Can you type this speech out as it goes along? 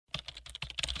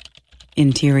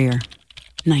Interior.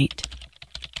 Night.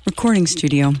 Recording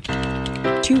studio.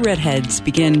 Two redheads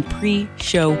begin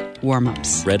pre-show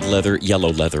warm-ups. Red leather,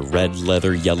 yellow leather, red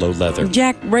leather, yellow leather.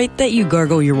 Jack, write that you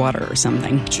gargle your water or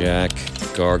something. Jack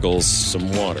gargles some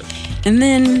water. And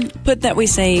then put that we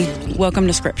say, welcome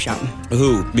to Script Shop.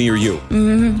 Who, me or you?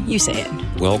 You say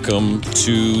it. Welcome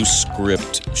to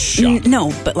Script Shop.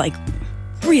 No, but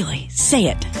really, say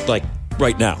it. Like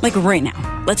right now. Like right now.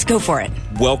 Let's go for it.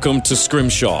 Welcome to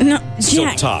Scrimshaw. No, Silk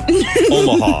Jack. Top.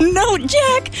 Omaha. No,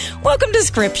 Jack. Welcome to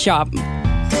Script Shop.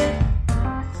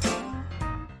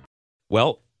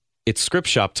 Well, it's Script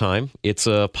Shop time. It's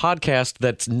a podcast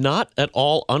that's not at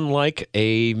all unlike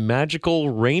a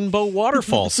magical rainbow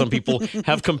waterfall. Some people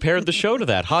have compared the show to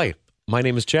that. Hi, my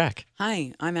name is Jack.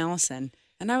 Hi, I'm Allison,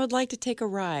 and I would like to take a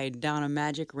ride down a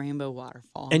magic rainbow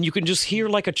waterfall. And you can just hear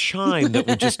like a chime that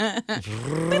would just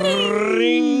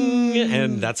ring.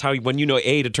 And that's how, when you know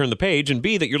A, to turn the page, and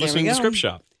B, that you're listening to Script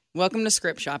Shop. Welcome to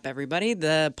Script Shop, everybody,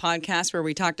 the podcast where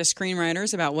we talk to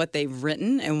screenwriters about what they've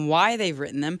written and why they've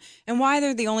written them and why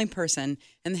they're the only person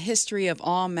in the history of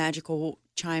all magical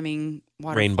chiming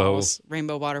waterfalls,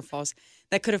 rainbow waterfalls,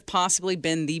 that could have possibly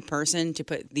been the person to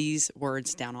put these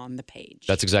words down on the page.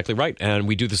 That's exactly right. And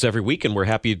we do this every week, and we're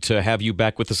happy to have you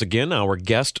back with us again. Our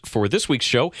guest for this week's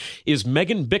show is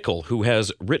Megan Bickle, who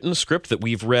has written a script that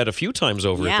we've read a few times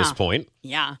over at this point.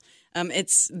 Yeah.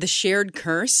 It's The Shared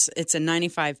Curse. It's a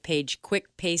 95-page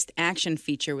quick-paced action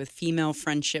feature with female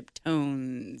friendship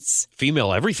tones.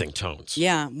 Female everything tones.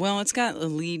 Yeah. Well, it's got a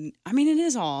lead. I mean, it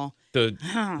is all. The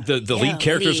lead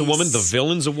character's a woman. The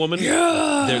villain's a woman.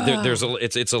 Yeah.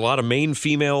 It's a lot of main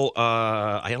female.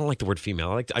 I don't like the word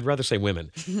female. I'd rather say women.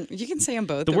 You can say them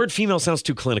both. The word female sounds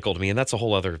too clinical to me, and that's a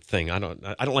whole other thing. I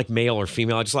don't like male or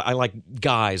female. I like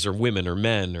guys or women or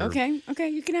men. Or, Okay.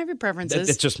 You can have your preferences.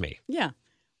 It's just me. Yeah.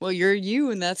 Well, you're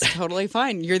you, and that's totally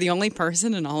fine. You're the only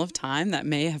person in all of time that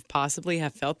may have possibly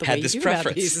have felt the way you do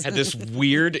about these. Had this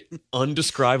weird,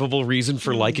 undescribable reason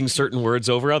for liking certain words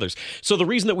over others. So the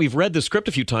reason that we've read the script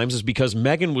a few times is because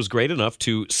Megan was great enough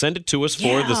to send it to us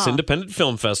for this Independent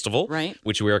Film Festival, right?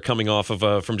 Which we are coming off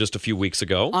of from just a few weeks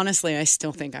ago. Honestly, I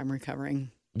still think I'm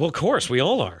recovering. Well, of course, we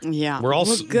all are. Yeah. We're all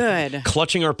good.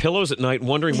 Clutching our pillows at night,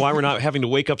 wondering why we're not having to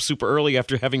wake up super early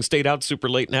after having stayed out super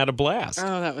late and had a blast.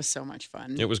 Oh, that was so much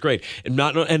fun. It was great.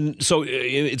 And so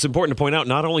it's important to point out,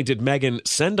 not only did Megan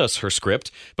send us her script,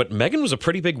 but Megan was a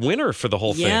pretty big winner for the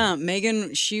whole thing. Yeah,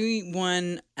 Megan, she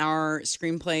won our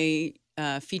screenplay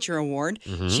feature award.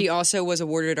 Mm-hmm. She also was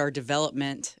awarded our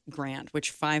development grant,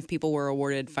 which 5 people were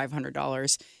awarded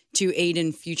 $500 to aid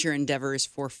in future endeavors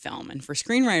for film. And for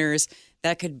screenwriters,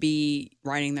 that could be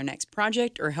writing their next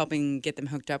project or helping get them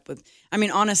hooked up with. I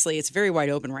mean, honestly, it's very wide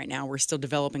open right now. We're still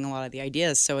developing a lot of the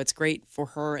ideas. So it's great for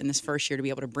her in this first year to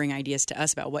be able to bring ideas to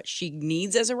us about what she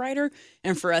needs as a writer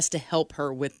and for us to help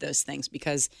her with those things.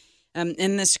 Because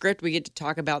in this script, we get to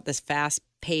talk about this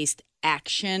fast-paced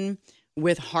action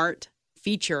with heart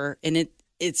feature. And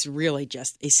it's really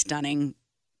just a stunning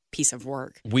piece of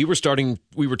work. We were talking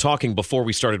before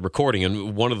we started recording,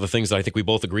 and one of the things that I think we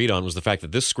both agreed on was the fact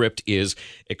that this script is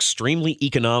extremely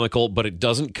economical, but it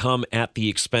doesn't come at the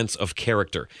expense of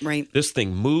character. Right. This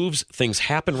thing moves, things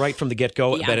happen right from the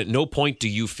get-go, Yeah. but at no point do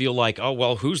you feel like, oh,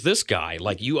 well, who's this guy?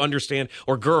 Like, you understand,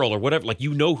 or girl, or whatever, like,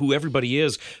 you know who everybody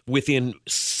is within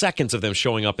seconds of them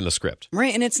showing up in the script.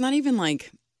 Right, and it's not even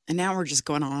like, and now we're just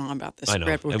going on about the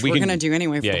script, which we're going to do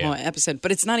anyway for the whole episode,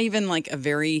 but it's not even like a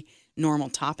very normal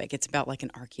topic. It's about like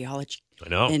an archaeology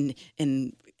and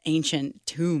ancient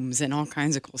tombs and all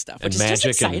kinds of cool stuff, which is just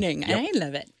exciting. And I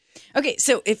love it. Okay,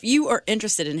 so if you are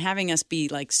interested in having us be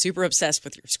like super obsessed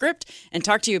with your script and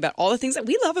talk to you about all the things that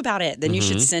we love about it, then you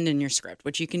should send in your script,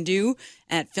 which you can do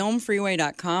at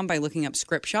filmfreeway.com by looking up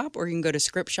Script Shop, or you can go to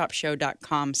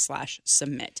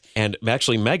scriptshopshow.com/submit. And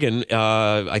actually, Megan,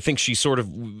 I think she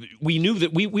we knew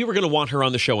that we were going to want her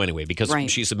on the show anyway because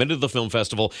she submitted to the film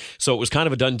festival, so it was kind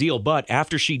of a done deal. But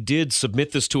after she did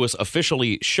submit this to us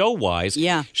officially show-wise,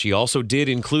 she also did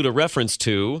include a reference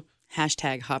to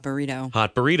Hashtag hot burrito.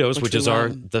 Hot burritos, which is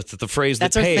the phrase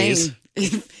that pays. Our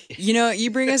thing. You know,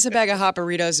 you bring us a bag of hot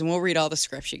burritos and we'll read all the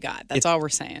scripts you got. That's all we're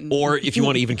saying. Or if you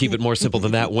want to even keep it more simple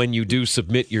than that, when you do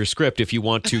submit your script, if you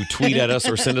want to tweet at us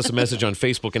or send us a message on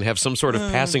Facebook and have some sort of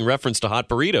passing reference to hot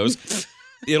burritos,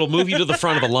 it'll move you to the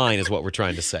front of the line is what we're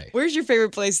trying to say. Where's your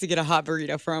favorite place to get a hot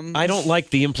burrito from? I don't like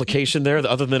the implication there,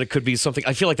 other than it could be something.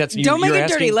 I feel like that's Don't make it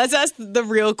asking, dirty. Let's ask the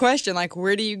real question. Like,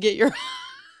 where do you get your...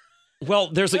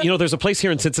 Well, there's a place here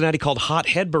in Cincinnati called Hot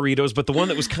Head Burritos, but the one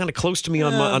that was kind of close to me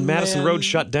on Madison Road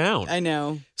shut down. I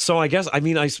know. So I guess,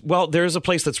 there's a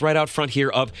place that's right out front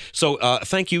here. So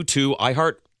thank you to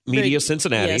iHeart Media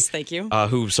Cincinnati. Yes, thank you.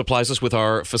 Who supplies us with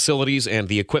our facilities and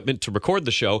the equipment to record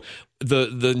the show.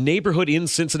 The neighborhood in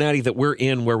Cincinnati that we're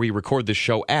in, where we record this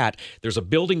show at, there's a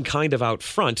building kind of out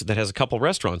front that has a couple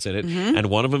restaurants in it. And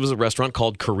one of them is a restaurant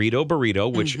called Corrido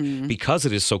Burrito, which, because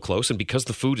it is so close and because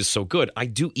the food is so good, I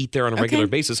do eat there on a regular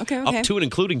basis, up to and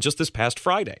including just this past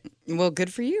Friday. Well,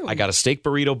 good for you. I got a steak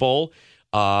burrito bowl.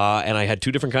 And I had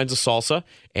 2 different kinds of salsa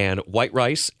and white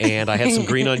rice, and I had some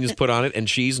green onions put on it and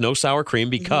cheese, no sour cream,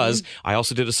 because I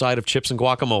also did a side of chips and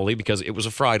guacamole because it was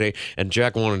a Friday and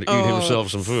Jack wanted to eat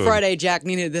himself some food. Friday, Jack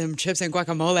needed them chips and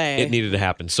guacamole. It needed to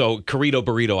happen. So Corrido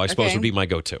Burrito, I suppose, would be my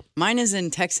go-to. Mine is in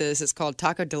Texas. It's called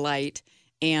Taco Delight.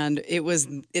 And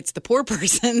it's the poor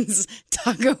person's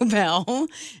Taco Bell.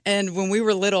 And when we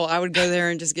were little, I would go there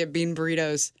and just get bean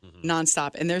burritos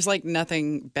nonstop. And there's like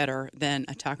nothing better than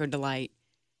a Taco Delight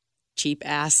cheap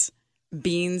ass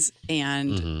beans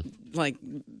and like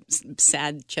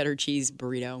sad cheddar cheese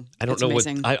burrito. I don't know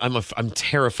amazing. what I'm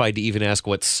terrified to even ask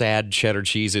what sad cheddar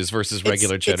cheese is versus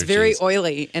regular cheddar cheese. It's very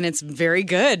oily and it's very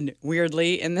good,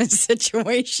 weirdly, in this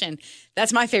situation.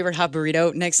 That's my favorite hot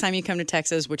burrito. Next time you come to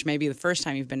Texas, which may be the first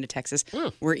time you've been to Texas,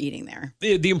 we're eating there.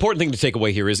 The important thing to take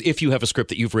away here is if you have a script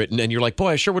that you've written and you're like,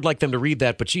 boy, I sure would like them to read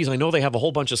that, but geez, I know they have a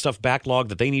whole bunch of stuff backlogged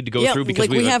that they need to go through because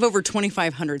we have over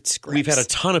 2,500 scripts. We've had a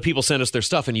ton of people send us their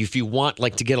stuff, and if you want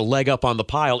to get a leg up on the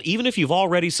pile, even if you've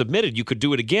already submitted, you could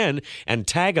do it again and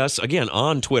tag us again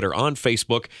on Twitter, on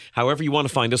Facebook, however you want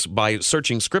to find us by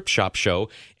searching Script Shop Show.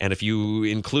 And if you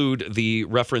include the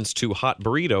reference to hot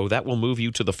burrito, that will move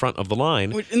you to the front of the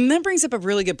line. And that brings up a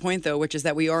really good point, though, which is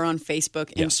that we are on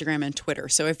Facebook, Instagram, and Twitter.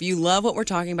 So if you love what we're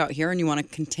talking about here and you want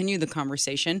to continue the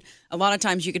conversation, a lot of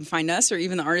times you can find us or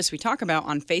even the artists we talk about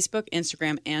on Facebook,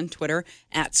 Instagram, and Twitter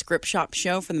at Script Shop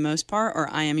Show for the most part, or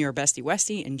I am your bestie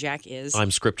Westie, and Jack is...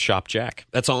 I'm Script Shop Jack.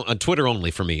 That's on Twitter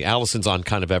only for me. Allison's on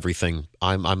kind of everything.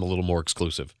 I'm a little more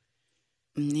exclusive.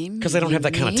 Because I don't have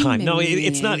that kind of time. No,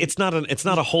 it's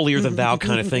not a holier than thou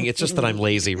kind of thing. It's just that I'm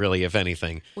lazy, really, if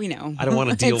anything. We know. I don't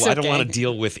want to deal. Okay. I don't want to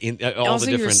deal with all also,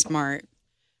 the different. You're smart.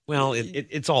 Well,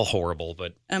 it's all horrible,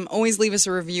 but always leave us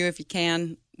a review if you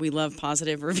can. We love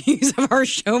positive reviews of our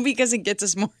show because it gets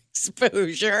us more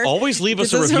exposure. Always leave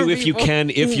us a review if you can,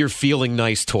 if you're feeling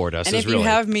nice toward us. And if you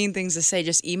have mean things to say,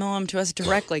 just email them to us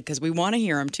directly because we want to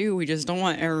hear them too. We just don't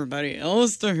want everybody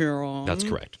else to hear them. That's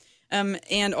correct.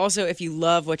 And also, if you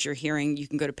love what you're hearing, you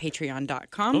can go to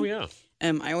patreon.com. Oh, yeah.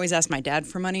 I always ask my dad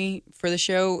for money for the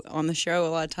show. On the show, a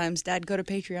lot of times, Dad, go to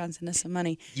Patreon, send us some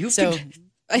money.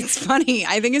 It's funny.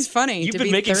 I think it's funny. You've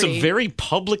been making some very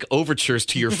public overtures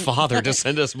to your father to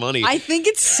send us money. I think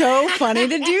it's so funny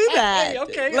to do that.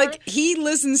 Okay. He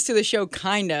listens to the show,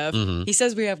 kind of. He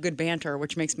says we have good banter,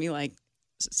 which makes me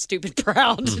stupid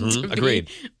proud to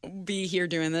be here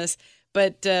doing this.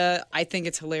 But I think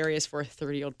it's hilarious for a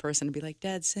 30-year-old person to be like,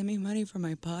 Dad, send me money for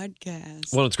my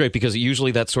podcast. Well, it's great because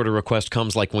usually that sort of request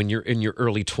comes when you're in your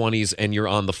early 20s and you're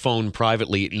on the phone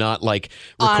privately, not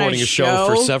recording a show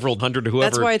for several hundred or whoever.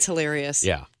 That's why it's hilarious.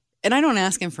 Yeah. And I don't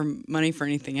ask him for money for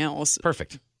anything else.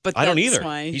 Perfect. But I don't either.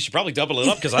 Why. You should probably double it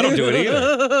up because I don't do it either.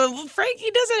 Well, Frank,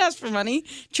 he doesn't ask for money.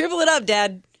 Triple it up,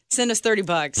 Dad. Send us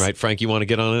 $30. Right, Frank, you want to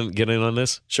get in on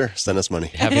this? Sure, send us money.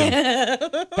 Have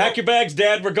him. Pack your bags,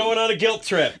 Dad. We're going on a guilt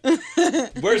trip.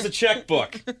 Where's the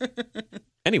checkbook?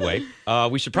 Anyway,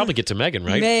 we should probably get to Megan,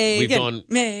 right?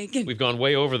 Megan. We've gone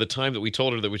way over the time that we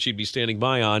told her that she'd be standing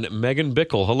by on. Megan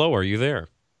Bickle, hello, are you there?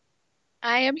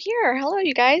 I am here. Hello,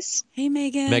 you guys. Hey,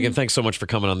 Megan. Megan, thanks so much for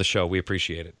coming on the show. We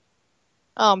appreciate it.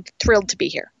 Thrilled to be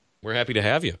here. We're happy to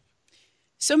have you.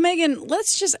 So, Megan,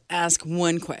 let's just ask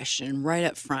one question right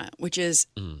up front, which is,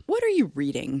 what are you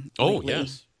reading lately? Oh,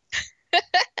 yes.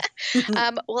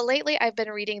 Well, lately I've been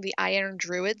reading the Iron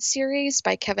Druid series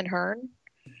by Kevin Hearn.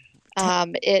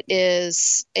 It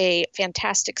is a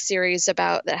fantastic series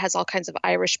that has all kinds of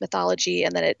Irish mythology,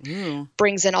 and then it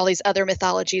brings in all these other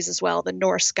mythologies as well, the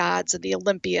Norse gods and the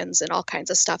Olympians and all kinds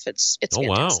of stuff. It's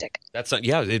fantastic.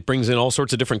 Wow. It brings in all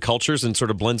sorts of different cultures and sort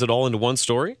of blends it all into one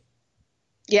story.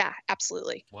 Yeah,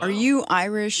 absolutely. Wow. Are you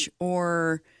Irish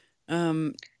or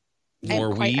I'm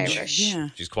quite Irish. Yeah.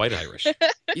 She's quite Irish.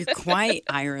 You're quite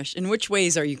Irish. In which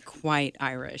ways are you quite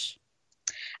Irish?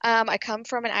 I come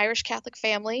from an Irish Catholic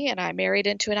family, and I married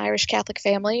into an Irish Catholic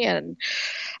family, and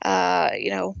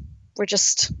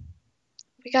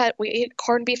we ate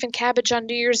corned beef and cabbage on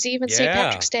New Year's Eve and St.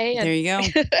 Patrick's Day. And... There you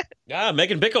go.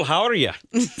 Megan Bickle, how are you?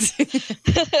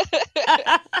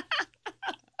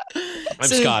 I'm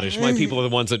Scottish. My people are the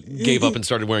ones that gave up and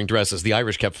started wearing dresses. The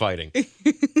Irish kept fighting.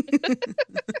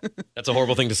 That's That's a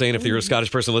horrible thing to say, and if you're a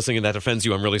Scottish person listening and that offends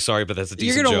you, I'm really sorry, but that's a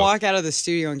decent joke. You're going to walk out of the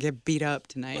studio and get beat up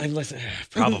tonight.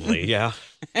 Probably, yeah.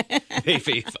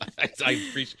 Maybe. I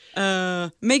appreciate.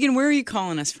 Megan, where are you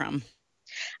calling us from?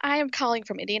 I am calling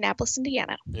from Indianapolis,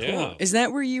 Indiana. Yeah. Cool. Is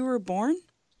that where you were born?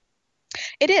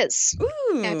 It is.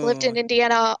 Ooh. I've lived in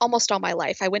Indiana almost all my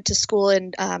life. I went to school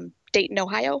in Dayton,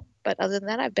 Ohio, but other than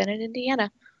that, I've been in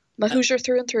Indiana. I'm a Hoosier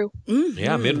through and through. Mm-hmm.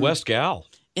 Yeah, Midwest gal.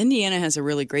 Indiana has a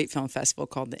really great film festival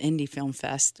called the Indy Film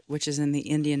Fest, which is in the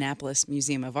Indianapolis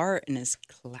Museum of Art and is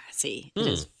classy. It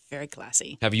is very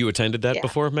classy. Have you attended that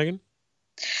before, Megan?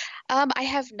 I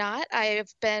have not. I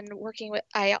have been working with,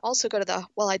 I also go to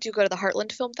I do go to the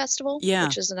Heartland Film Festival,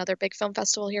 which is another big film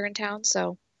festival here in town.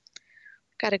 So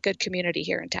got a good community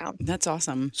here in town. That's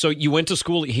awesome. So you went to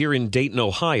school here in Dayton,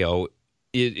 Ohio.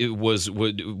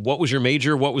 What was your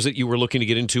major? What was it you were looking to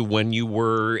get into when you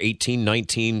were 18,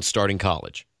 19, starting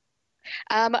college?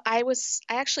 I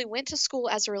actually went to school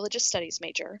as a religious studies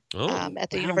major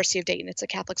at the University of Dayton. It's a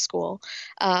Catholic school.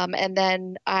 And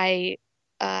then I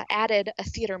added a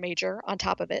theater major on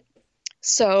top of it.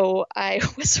 So I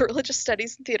was a religious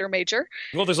studies and theater major.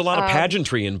 Well, there's a lot of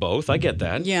pageantry in both. I get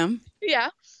that. Yeah. Yeah.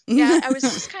 Yeah. I was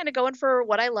just kind of going for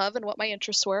what I love and what my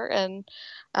interests were. And,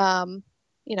 so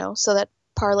that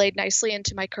parlayed nicely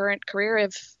into my current career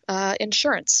of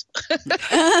insurance.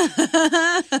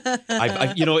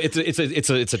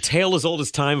 It's a tale as old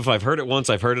as time. If I've heard it once,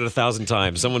 I've heard it 1,000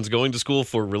 times. Someone's going to school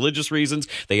for religious reasons.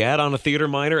 They add on a theater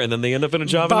minor, and then they end up in a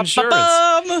job in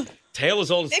insurance. Tale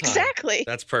as old as time. Exactly.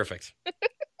 That's perfect.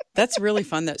 That's really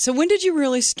fun, though. So when did you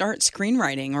really start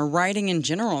screenwriting or writing in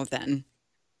general then?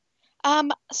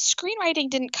 Screenwriting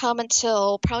didn't come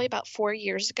until probably about 4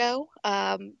 years ago.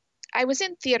 I was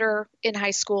in theater in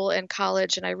high school and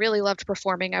college, and I really loved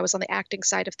performing. I was on the acting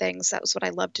side of things. That was what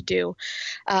I loved to do.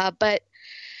 But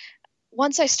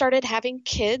once I started having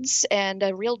kids and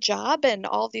a real job and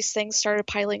all of these things started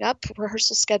piling up,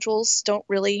 rehearsal schedules don't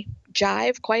really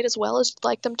jive quite as well as you'd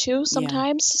like them to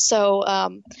sometimes. Yeah. So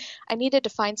I needed to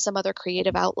find some other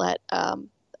creative outlet.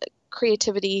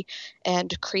 Creativity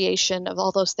and creation of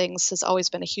all those things has always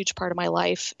been a huge part of my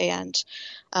life. And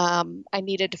I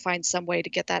needed to find some way to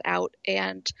get that out.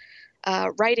 And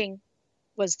writing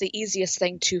was the easiest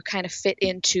thing to kind of fit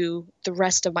into the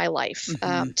rest of my life,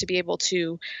 to be able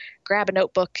to grab a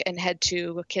notebook and head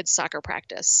to a kid's soccer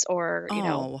practice or,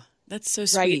 that's so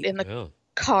sweet. Write in the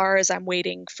car as I'm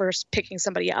waiting for picking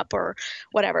somebody up or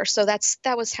whatever. So that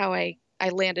was how I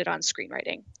landed on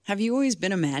screenwriting. Have you always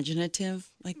been imaginative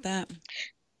like that?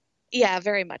 Yeah,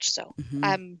 very much so.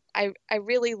 Mm-hmm. I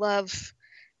really love,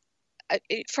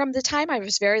 from the time I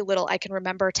was very little, I can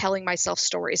remember telling myself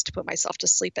stories to put myself to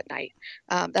sleep at night.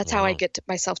 That's how I get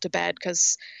myself to bed,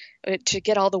 because to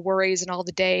get all the worries and all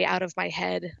the day out of my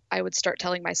head, I would start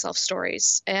telling myself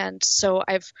stories. And so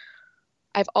I've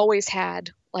always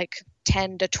had like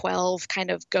 10 to 12 kind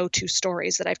of go-to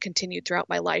stories that I've continued throughout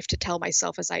my life to tell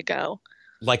myself as I go.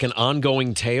 Like an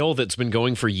ongoing tale that's been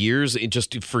going for years,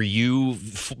 just for you,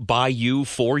 by you,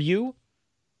 for you?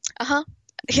 Uh-huh.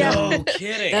 Yeah. No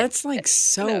kidding. That's like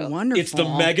so wonderful. It's the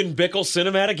Megan Bickle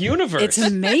cinematic universe. It's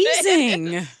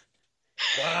amazing. Wow.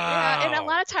 Yeah, and a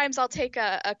lot of times I'll take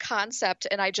a concept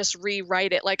and I just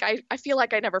rewrite it. Like I feel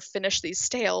like I never finish these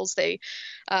tales. They,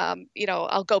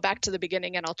 I'll go back to the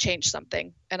beginning and I'll change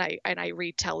something and I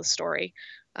retell the story.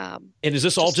 And is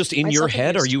this all just in your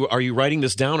head? Are you writing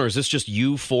this down, or is this just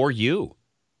you for you?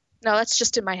 No, that's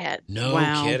just in my head. No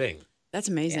kidding. That's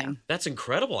amazing. Yeah. That's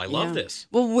incredible. I love this.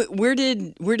 Well, where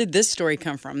did this story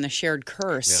come from? The shared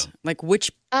curse. Yeah. Like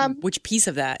which piece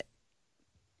of that?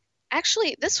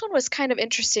 Actually, this one was kind of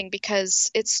interesting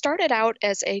because it started out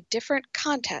as a different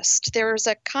contest. There was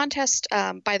a contest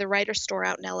by the Writer's Store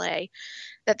out in LA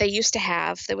that they used to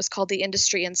have that was called the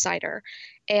Industry Insider.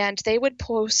 And they would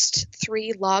post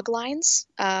 3 log lines,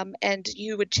 and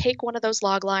you would take one of those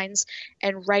log lines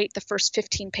and write the first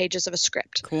 15 pages of a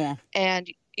script. Cool.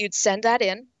 And you'd send that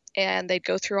in, and they'd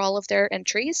go through all of their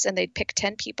entries, and they'd pick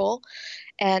 10 people.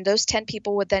 And those 10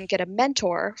 people would then get a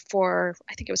mentor for,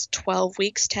 I think it was 12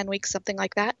 weeks, 10 weeks, something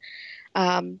like that.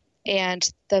 And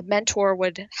the mentor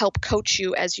would help coach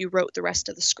you as you wrote the rest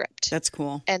of the script. That's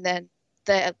cool. And then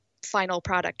the final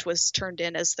product was turned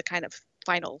in as the kind of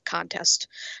final contest.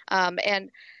 And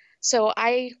so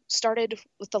I started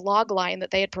with the log line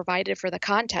that they had provided for the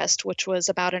contest, which was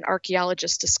about an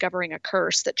archaeologist discovering a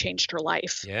curse that changed her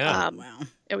life. Yeah. Wow.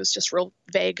 It was just real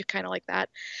vague, kind of like that.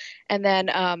 And then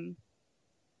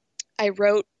I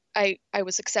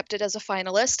was accepted as a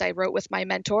finalist. I wrote with my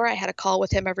mentor. I had a call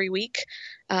with him every week.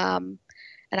 And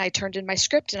I turned in my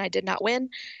script and I did not win.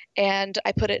 And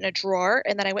I put it in a drawer,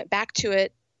 and then I went back to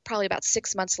it probably about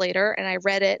 6 months later, and I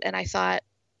read it and I thought,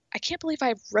 I can't believe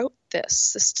I wrote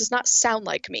this. This does not sound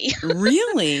like me.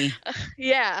 Really?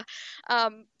 Yeah.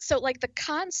 So like the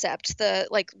concept,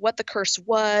 like what the curse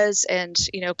was and,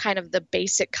 kind of the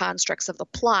basic constructs of the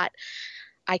plot,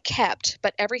 I kept,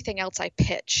 but everything else I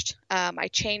pitched. I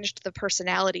changed the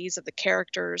personalities of the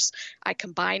characters. I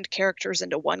combined characters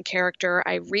into one character.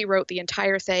 I rewrote the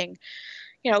entire thing,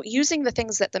 using the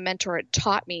things that the mentor had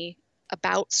taught me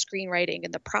about screenwriting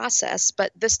in the process,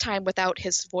 but this time without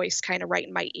his voice kind of right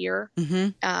in my ear,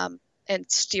 and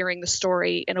steering the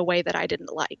story in a way that I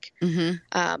didn't like.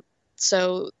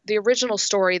 So the original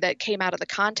story that came out of the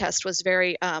contest was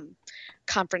very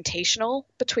confrontational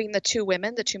between the two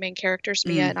women, the two main characters,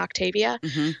 Mia and Octavia.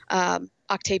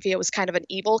 Octavia was kind of an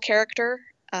evil character,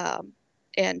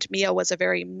 and Mia was a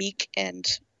very meek and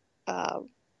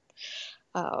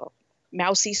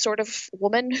mousy sort of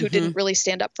woman who didn't really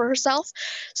stand up for herself.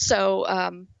 So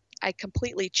I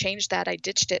completely changed that. I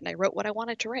ditched it and I wrote what I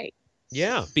wanted to write.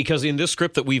 Yeah, because in this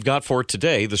script that we've got for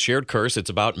today, The Shared Curse, it's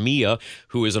about Mia,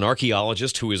 who is an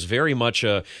archaeologist who is very much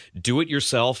a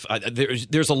do-it-yourself.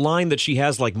 There's a line that she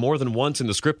has like more than once in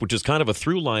the script, which is kind of a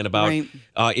through line about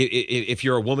if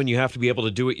you're a woman, you have to be able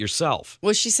to do it yourself.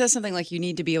 Well, she says something like you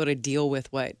need to be able to deal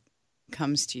with what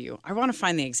comes to you. I want to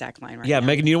find the exact line right now. Yeah,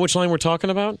 Megan, you know which line we're talking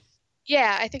about?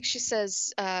 Yeah, I think she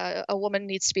says a woman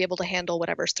needs to be able to handle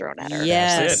whatever's thrown at her.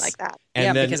 Yes. Something like that.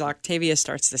 And then, because Octavia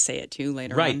starts to say it too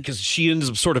later on. Right, because she ends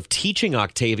up sort of teaching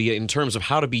Octavia in terms of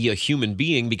how to be a human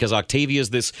being, because Octavia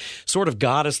is this sort of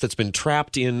goddess that's been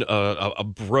trapped in a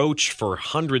brooch for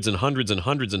hundreds and hundreds and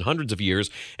hundreds and hundreds of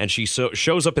years, and she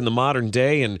shows up in the modern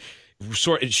day and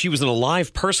she was an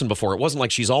alive person before. It wasn't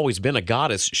like she's always been a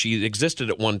goddess. She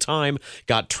existed at one time,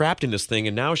 got trapped in this thing,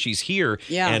 and now she's here.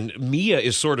 Yeah. And Mia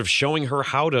is sort of showing her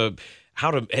how to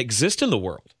exist in the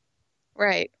world.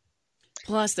 Right.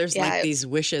 Plus, there's like these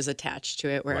wishes attached to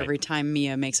it, where every time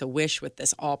Mia makes a wish with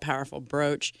this all-powerful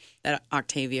brooch that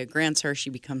Octavia grants her,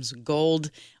 she becomes gold.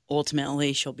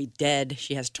 Ultimately, she'll be dead.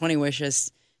 She has 20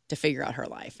 wishes to figure out her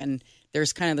life. And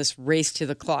there's kind of this race to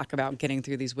the clock about getting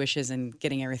through these wishes and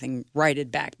getting everything righted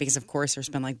back, because, of course, there's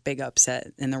been like big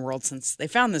upset in the world since they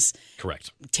found this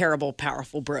terrible,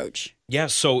 powerful brooch. Yeah,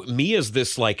 so Mia's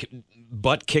this like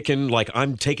butt-kicking, like,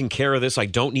 I'm taking care of this, I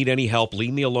don't need any help,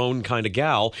 leave me alone kind of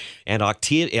gal. And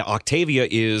Octavia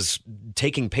is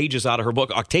taking pages out of her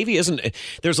book. Octavia isn't,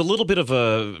 there's a little bit of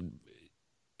a,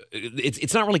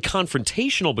 it's not really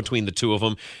confrontational between the two of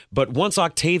them, but once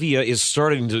Octavia is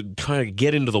starting to kind of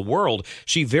get into the world,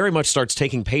 she very much starts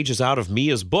taking pages out of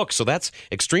Mia's book. So that's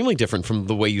extremely different from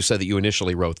the way you said that you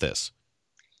initially wrote this.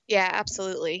 Yeah,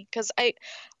 absolutely. Because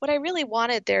what I really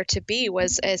wanted there to be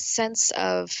was a sense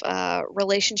of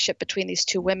relationship between these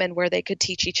two women where they could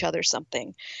teach each other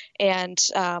something. And,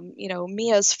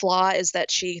 Mia's flaw is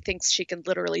that she thinks she can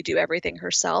literally do everything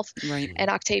herself. Right. And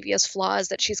Octavia's flaw is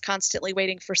that she's constantly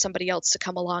waiting for somebody else to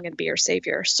come along and be her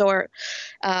savior. So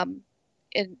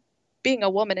in being a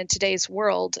woman in today's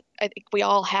world, I think we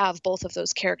all have both of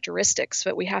those characteristics,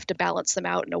 but we have to balance them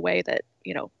out in a way that,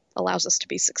 allows us to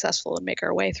be successful and make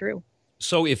our way through.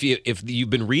 So if you've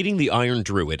been reading The Iron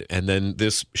Druid and then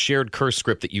this Shared Curse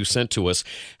script that you sent to us,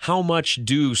 how much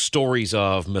do stories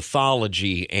of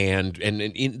mythology and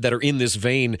that are in this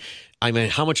vein, I mean,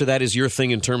 how much of that is your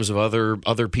thing in terms of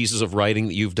other pieces of writing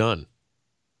that you've done?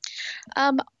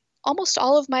 Almost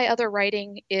all of my other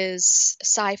writing is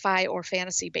sci-fi or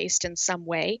fantasy based in some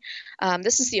way.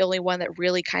 This is the only one that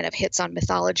really kind of hits on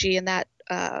mythology and that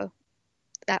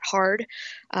hard.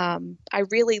 I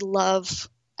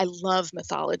love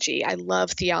mythology. I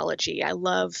love theology. I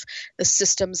love the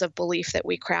systems of belief that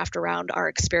we craft around our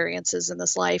experiences in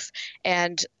this life,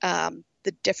 and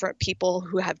the different people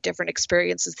who have different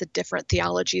experiences, the different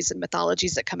theologies and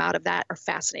mythologies that come out of that are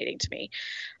fascinating to me.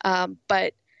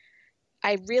 But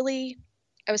I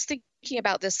was thinking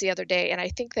about this the other day, and I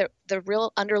think that the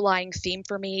real underlying theme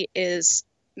for me is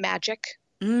magic.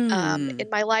 In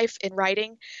my life, in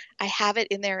writing, I have it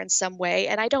in there in some way.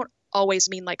 And I don't always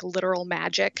mean like literal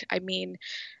magic. I mean,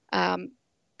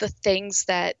 the things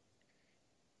that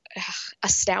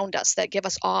astound us, that give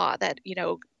us awe, that,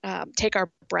 take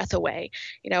our breath away.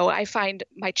 I find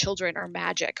my children are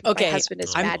magic. Okay. My husband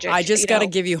is magic. I just got to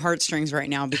give you heartstrings right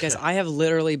now, because I have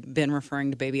literally been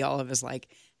referring to baby Olive as like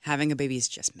having a baby is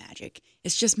just magic.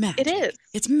 It's just magic. It is.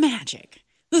 It's magic.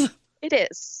 It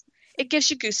is. It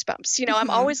gives you goosebumps. I'm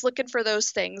always looking for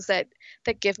those things that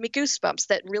give me goosebumps,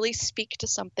 that really speak to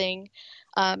something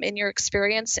in your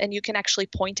experience, and you can actually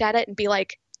point at it and be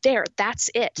like, there,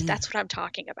 that's it. That's what I'm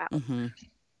talking about.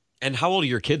 And how old are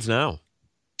your kids now?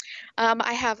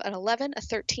 I have an 11, a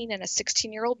 13, and a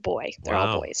 16-year-old boy. They're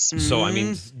all boys. So, I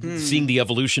mean, seeing the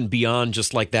evolution beyond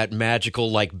just like that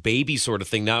magical, like baby sort of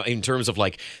thing now in terms of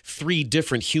like 3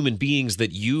 different human beings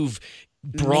that you've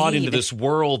brought into this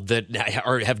world that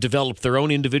have developed their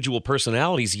own individual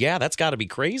personalities. Yeah, that's got to be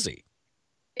crazy.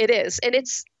 It is. And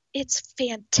it's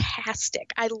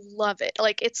fantastic. I love it.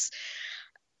 Like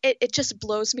it just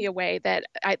blows me away that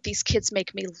these kids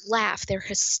make me laugh. They're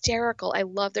hysterical. I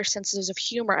love their senses of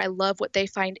humor. I love what they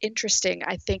find interesting.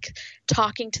 I think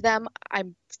talking to them,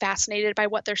 I'm fascinated by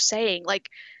what they're saying. Like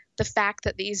the fact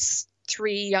that these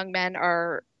 3 young men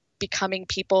are becoming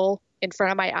people in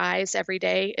front of my eyes every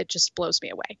day, it just blows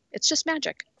me away. It's just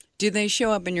magic. Do they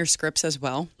show up in your scripts as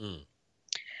well?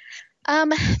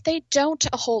 They don't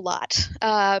a whole lot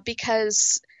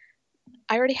because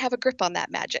I already have a grip on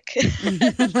that magic.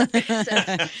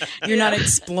 You're not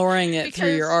exploring it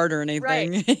through your art or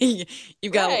anything. Right.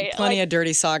 You've got plenty of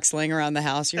dirty socks laying around the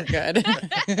house. You're good.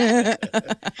 Yeah,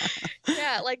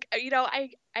 like,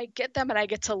 I get them and I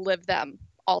get to live them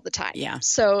all the time. Yeah.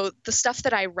 So the stuff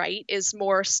that I write is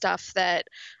more stuff that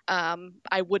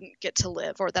I wouldn't get to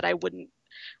live, or that I wouldn't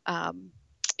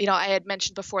I had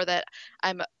mentioned before that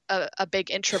I'm a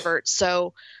big introvert.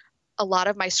 So a lot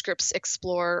of my scripts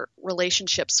explore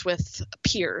relationships with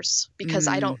peers because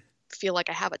I don't feel like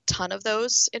I have a ton of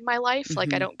those in my life.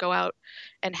 Like I don't go out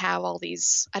and have all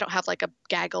these, I don't have like a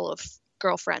gaggle of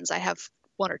girlfriends. I have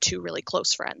 1 or 2 really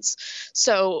close friends.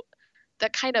 So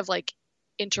that kind of like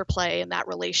interplay and that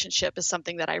relationship is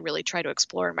something that I really try to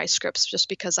explore in my scripts, just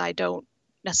because I don't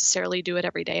necessarily do it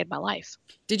every day in my life.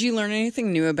 Did you learn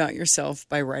anything new about yourself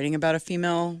by writing about a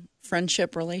female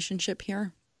friendship relationship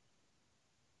here?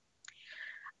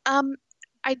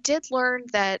 I did learn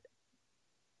that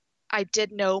I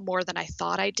did know more than I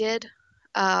thought I did.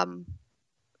 When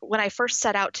I first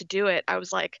set out to do it, I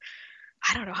was like,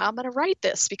 I don't know how I'm going to write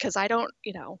this, because I don't,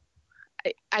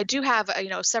 I do have,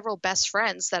 several best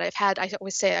friends that I've had. I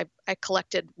always say I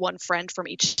collected one friend from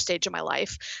each stage of my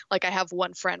life. Like I have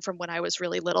one friend from when I was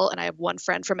really little, and I have one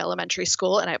friend from elementary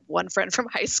school, and I have one friend from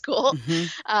high school.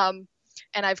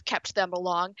 And I've kept them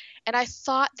along. And I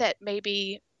thought that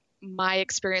maybe my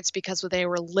experience, because they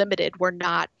were limited, were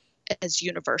not as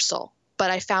universal. But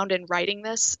I found in writing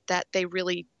this that they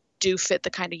really do fit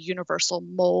the kind of universal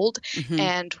mold.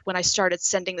 And when I started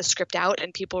sending the script out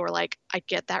and people were like, I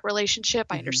get that relationship,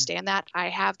 I understand that, I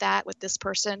have that with this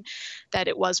person, that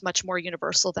it was much more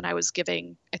universal than I was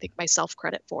giving, I think, myself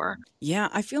credit for. Yeah,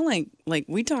 I feel like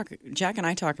Jack and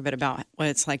I talk a bit about what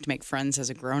it's like to make friends as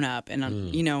a grown-up. And,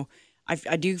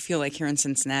 I do feel like here in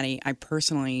Cincinnati, I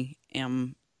personally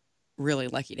am really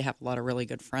lucky to have a lot of really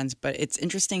good friends, but it's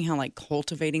interesting how like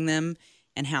cultivating them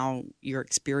and how your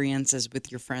experiences with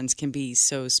your friends can be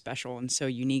so special and so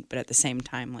unique, but at the same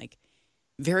time, like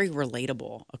very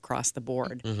relatable across the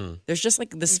board. There's just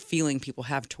like this feeling people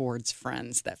have towards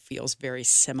friends that feels very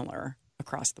similar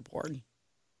across the board.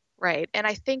 Right. And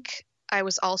I think I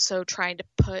was also trying to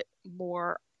put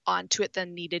more onto it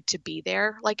than needed to be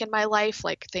there, like in my life,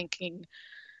 like thinking,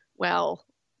 well,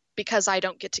 because I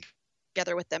don't get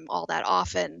together with them all that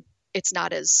often, it's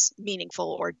not as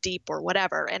meaningful or deep or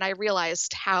whatever. And I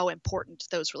realized how important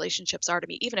those relationships are to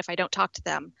me. Even if I don't talk to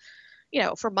them,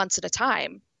 for months at a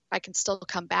time, I can still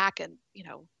come back and,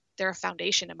 they're a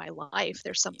foundation in my life.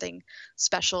 There's something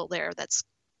special there that's,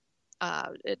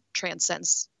 it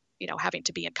transcends, having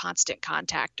to be in constant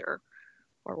contact or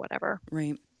whatever.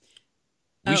 Right.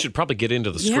 We should probably get into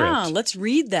the script. Yeah, let's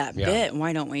read that bit.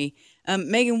 Why don't we?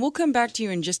 Megan, we'll come back to you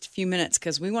in just a few minutes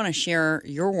because we want to share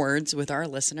your words with our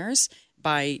listeners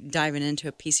by diving into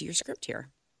a piece of your script here.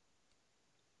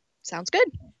 Sounds good.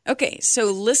 Okay,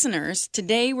 so listeners,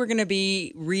 today we're going to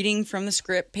be reading from the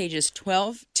script pages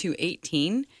 12 to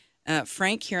 18.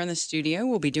 Frank here in the studio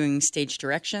will be doing stage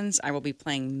directions. I will be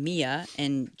playing Mia,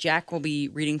 and Jack will be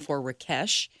reading for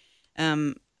Rakesh.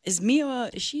 Is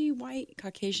Mia, is she white,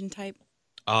 Caucasian type?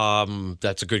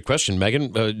 That's a good question,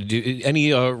 Megan.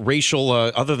 Any racial,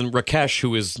 other than Rakesh,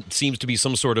 who seems to be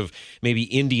some sort of maybe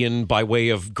Indian by way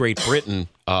of Great Britain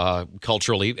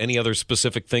culturally, any other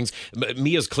specific things?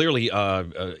 Mia's clearly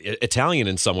Italian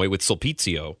in some way with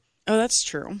Sulpizio. Oh, that's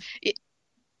true.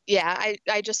 Yeah,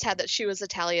 I just had that she was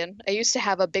Italian. I used to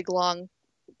have a big, long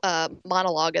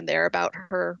monologue in there about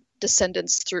her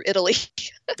descendants through Italy.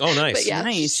 Oh, nice. But yeah,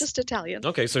 nice. She's just Italian.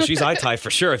 Okay, so she's Itai for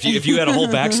sure. If you had a whole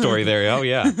backstory there, oh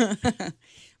yeah.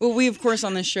 Well, we of course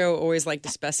on this show always like to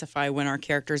specify when our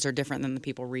characters are different than the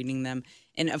people reading them,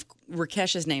 and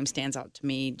Rakesh's name stands out to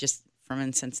me just from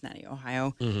in Cincinnati,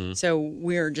 Ohio. So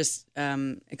we're just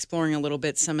exploring a little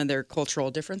bit some of their cultural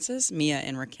differences, Mia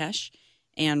and Rakesh,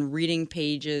 and reading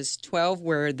pages 12,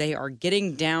 where they are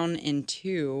getting down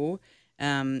into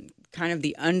kind of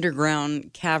the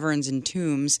underground caverns and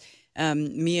tombs.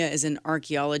 Mia is an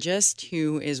archaeologist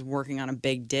who is working on a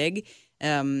big dig.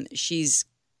 She's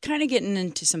kind of getting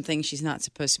into some things she's not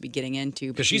supposed to be getting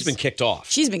into. Because she's been kicked off.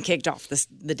 She's been kicked off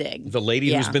the dig. The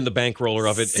lady who's been the bankroller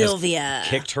of it Sylvia has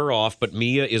kicked her off, but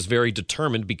Mia is very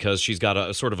determined because she's got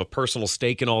a sort of a personal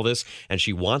stake in all this, and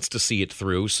she wants to see it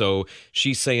through. So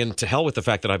she's saying, to hell with the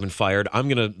fact that I've been fired. I'm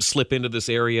going to slip into this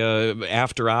area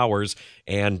after hours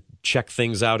and check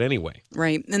things out anyway.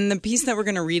 Right. And the piece that we're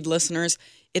going to read, listeners,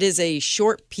 it is a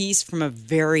short piece from a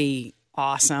very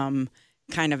awesome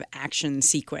kind of action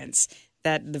sequence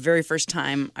that the very first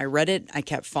time I read it, I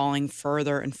kept falling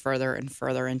further and further and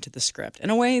further into the script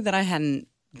in a way that I hadn't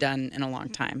done in a long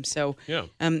time. So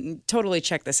totally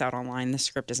check this out online. The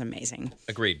script is amazing.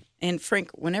 Agreed. And Frank,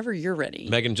 whenever you're ready,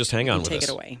 Megan, just hang on with us. Take it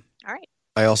away. All right.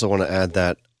 I also want to add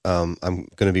that I'm going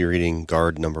to be reading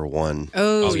guard number 1.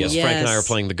 Oh, yes. Frank and I are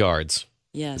playing the guards.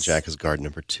 Yes. Jack is guard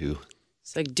number 2.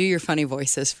 It's like, do your funny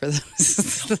voices for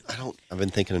those. I've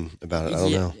been thinking about it. I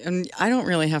don't know. And I don't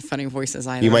really have funny voices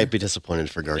either. You might be disappointed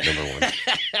for guard number 1.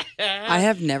 I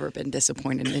have never been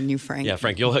disappointed in you, Frank. Yeah,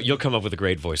 Frank, you'll come up with a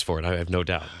great voice for it. I have no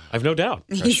doubt. I know.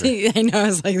 I know.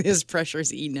 It's like this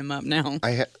pressure's eating him up now.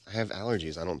 I have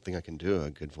allergies. I don't think I can do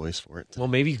a good voice for it. Well,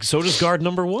 maybe so does guard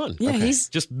number 1. Yeah, he's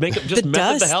just method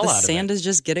the hell out of it. The sand is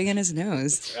just getting in his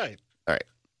nose. That's right. All right.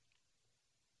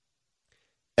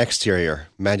 Exterior,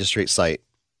 magistrate site,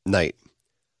 night.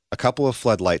 A couple of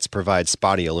floodlights provide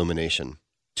spotty illumination.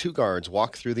 2 guards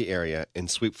walk through the area and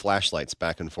sweep flashlights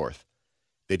back and forth.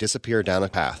 They disappear down a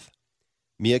path.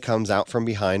 Mia comes out from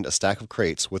behind a stack of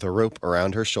crates with a rope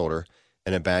around her shoulder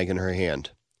and a bag in her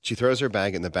hand. She throws her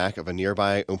bag in the back of a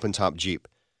nearby open-top Jeep.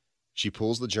 She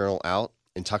pulls the journal out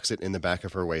and tucks it in the back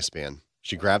of her waistband.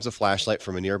 She grabs a flashlight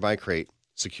from a nearby crate,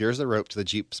 secures the rope to the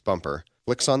Jeep's bumper,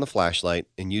 flicks on the flashlight,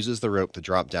 and uses the rope to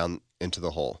drop down into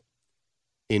the hole.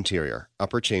 Interior,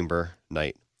 upper chamber,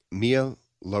 night. Mia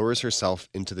lowers herself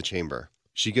into the chamber.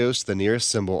 She goes to the nearest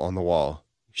symbol on the wall.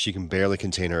 She can barely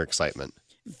contain her excitement.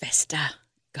 Vesta,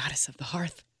 goddess of the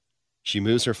hearth. She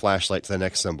moves her flashlight to the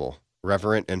next symbol,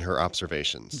 reverent in her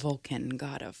observations. Vulcan,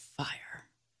 god of fire.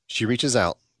 She reaches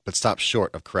out, but stops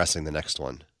short of caressing the next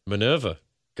one. Minerva,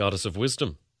 goddess of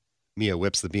wisdom. Mia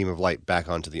whips the beam of light back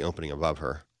onto the opening above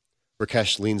her.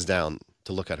 Rakesh leans down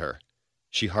to look at her.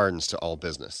 She hardens to all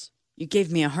business. You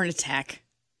gave me a heart attack.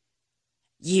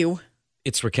 You.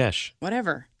 It's Rakesh.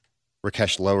 Whatever.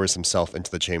 Rakesh lowers himself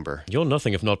into the chamber. You're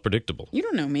nothing if not predictable. You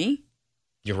don't know me.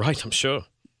 You're right, I'm sure.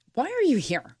 Why are you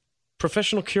here?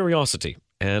 Professional curiosity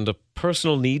and a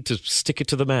personal need to stick it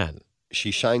to the man.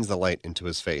 She shines the light into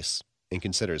his face and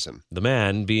considers him. The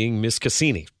man being Miss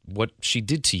Cassini. What she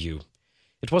did to you.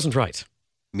 It wasn't right.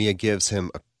 Mia gives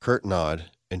him a curt nod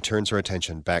and turns her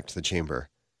attention back to the chamber.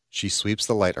 She sweeps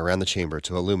the light around the chamber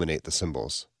to illuminate the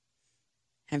symbols.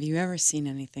 Have you ever seen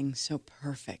anything so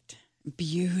perfect,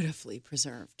 beautifully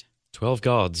preserved? 12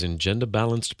 gods in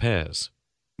gender-balanced pairs.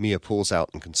 Mia pulls out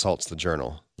and consults the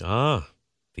journal. Ah,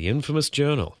 the infamous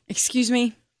journal. Excuse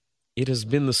me? It has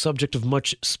been the subject of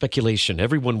much speculation.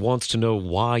 Everyone wants to know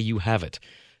why you have it.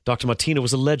 Dr. Martina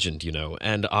was a legend, you know,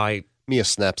 and I... Mia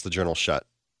snaps the journal shut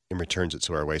and returns it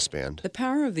to her waistband. The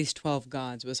power of these 12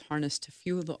 gods was harnessed to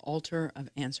fuel the altar of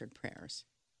answered prayers.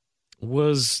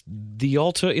 Was the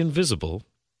altar invisible?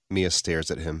 Mia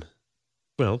stares at him.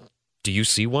 Well, do you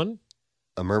see one?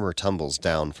 A murmur tumbles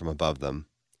down from above them.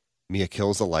 Mia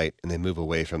kills the light and they move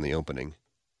away from the opening.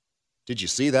 Did you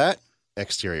see that?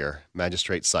 Exterior,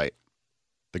 magistrate site.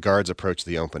 The guards approach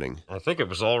the opening. I think it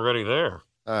was already there.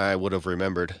 I would have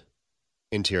remembered.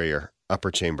 Interior,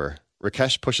 upper chamber.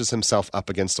 Rakesh pushes himself up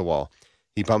against a wall.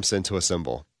 He bumps into a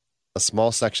symbol. A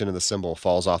small section of the symbol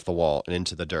falls off the wall and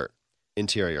into the dirt.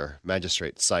 Interior,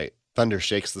 magistrate site. Thunder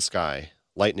shakes the sky.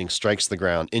 Lightning strikes the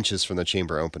ground inches from the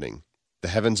chamber opening. The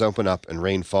heavens open up and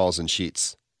rain falls in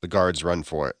sheets. The guards run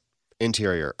for it.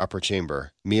 Interior, upper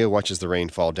chamber. Mia watches the rain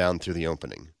fall down through the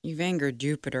opening. You've angered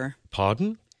Jupiter.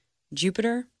 Pardon?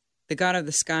 Jupiter, the god of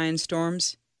the sky and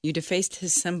storms, you defaced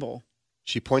his symbol.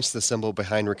 She points to the symbol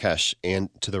behind Rakesh and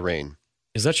to the rain.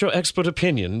 Is that your expert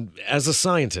opinion as a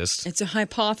scientist? It's a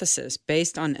hypothesis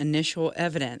based on initial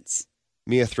evidence.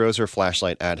 Mia throws her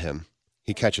flashlight at him.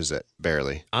 He catches it,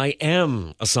 barely. I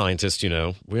am a scientist, you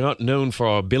know. We're not known for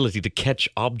our ability to catch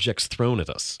objects thrown at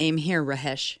us. Aim here,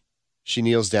 Rakesh. She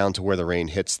kneels down to where the rain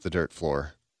hits the dirt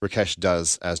floor. Rakesh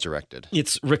does as directed.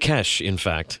 It's Rakesh, in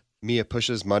fact. Mia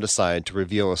pushes mud aside to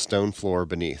reveal a stone floor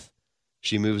beneath.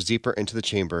 She moves deeper into the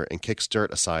chamber and kicks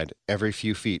dirt aside every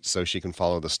few feet so she can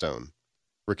follow the stone.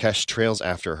 Rakesh trails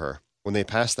after her. When they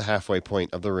pass the halfway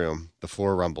point of the room, the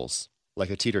floor rumbles. Like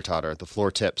a teeter-totter, the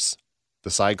floor tips. The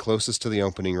side closest to the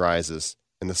opening rises,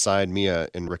 and the side Mia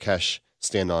and Rakesh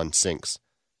stand on sinks.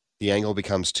 The angle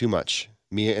becomes too much.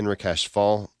 Mia and Rakesh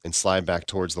fall and slide back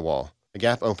towards the wall. A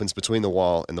gap opens between the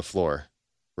wall and the floor.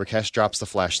 Rakesh drops the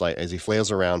flashlight as he flails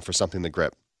around for something to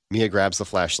grip. Mia grabs the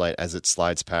flashlight as it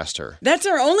slides past her. That's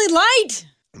our only light!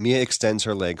 Mia extends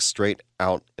her legs straight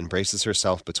out and braces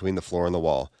herself between the floor and the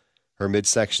wall, her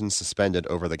midsection suspended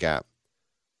over the gap.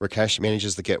 Rakesh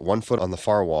manages to get 1 foot on the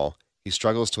far wall. He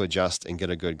struggles to adjust and get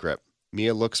a good grip.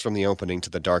 Mia looks from the opening to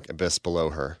the dark abyss below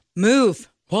her. Move!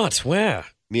 What? Where?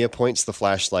 Mia points the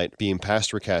flashlight beam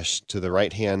past Rakesh to the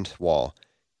right-hand wall.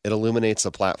 It illuminates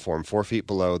a platform 4 feet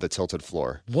below the tilted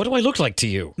floor. What do I look like to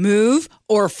you? Move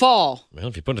or fall. Well,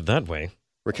 if you put it that way.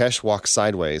 Rakesh walks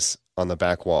sideways on the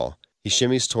back wall. He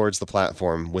shimmies towards the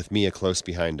platform with Mia close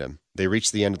behind him. They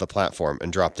reach the end of the platform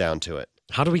and drop down to it.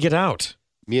 How do we get out?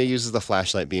 Mia uses the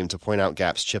flashlight beam to point out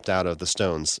gaps chipped out of the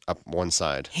stones up one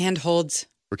side. Handholds.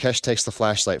 Rakesh takes the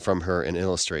flashlight from her and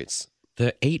illustrates.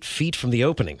 They're 8 feet from the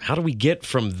opening. How do we get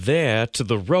from there to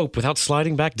the rope without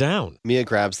sliding back down? Mia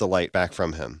grabs the light back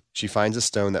from him. She finds a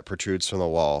stone that protrudes from the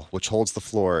wall, which holds the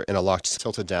floor in a locked,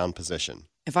 tilted down position.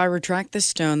 If I retract the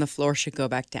stone, the floor should go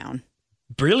back down.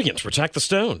 Brilliant. Retract the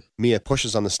stone. Mia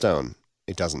pushes on the stone.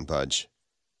 It doesn't budge.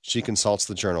 She consults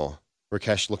the journal.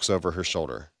 Rakesh looks over her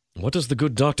shoulder. What does the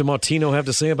good Dr. Martino have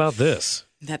to say about this?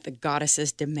 That the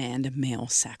goddesses demand a male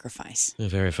sacrifice.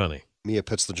 Very funny. Mia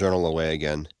puts the journal away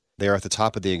again. They are at the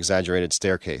top of the exaggerated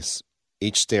staircase.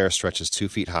 Each stair stretches 2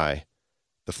 feet high.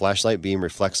 The flashlight beam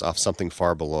reflects off something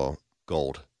far below,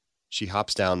 gold. She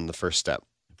hops down the first step.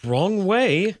 Wrong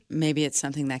way. Maybe it's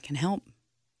something that can help.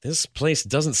 This place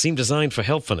doesn't seem designed for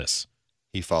helpfulness.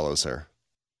 He follows her.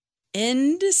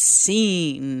 End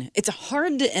scene. It's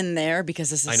hard to end there because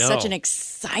this is such an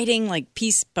exciting, like,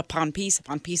 piece upon piece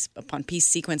upon piece upon piece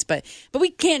sequence. But we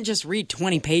can't just read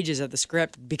 20 pages of the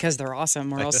script because they're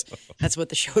awesome, or else that's what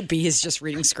the show would be, is just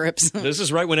reading scripts. This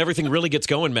is right when everything really gets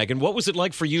going, Megan. What was it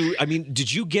like for you? I mean, did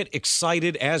you get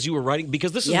excited as you were writing?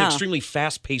 Because this is an extremely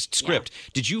fast-paced script.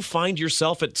 Yeah. Did you find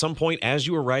yourself at some point as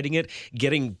you were writing it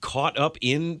getting caught up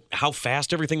in how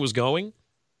fast everything was going?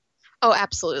 Oh,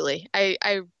 absolutely.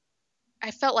 I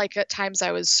felt like at times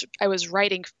I was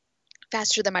writing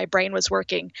faster than my brain was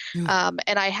working, and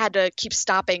I had to keep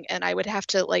stopping, and I would have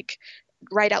to like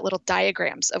write out little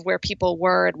diagrams of where people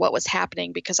were and what was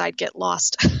happening because I'd get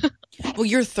lost. Well,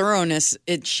 your thoroughness,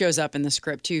 it shows up in the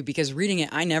script too, because reading it,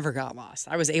 I never got lost.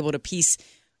 I was able to piece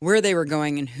where they were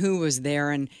going and who was there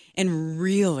and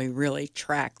really, really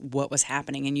track what was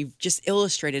happening. And you've just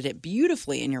illustrated it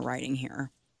beautifully in your writing here.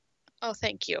 Oh,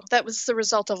 thank you. That was the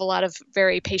result of a lot of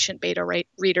very patient beta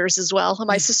readers as well.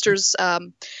 My sisters, I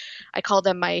call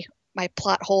them my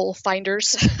plot hole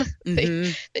finders.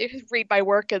 They read my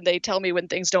work and they tell me when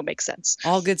things don't make sense.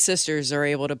 All good sisters are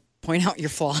able to point out your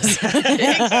flaws. That's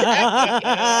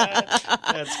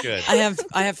good.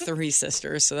 I have 3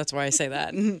 sisters, so that's why I say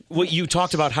that. Well, you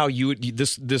talked about how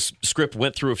this script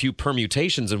went through a few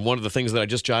permutations, and one of the things that I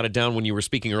just jotted down when you were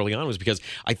speaking early on was because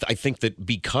I think that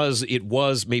because it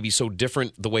was maybe so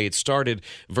different the way it started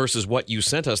versus what you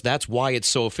sent us, that's why it's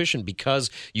so efficient, because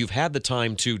you've had the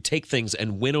time to take things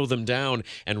and winnow them down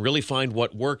and really find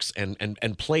what works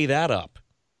and play that up.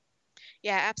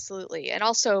 Yeah, absolutely. And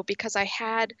also because I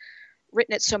had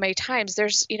written it so many times,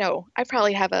 there's, I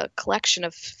probably have a collection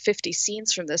of 50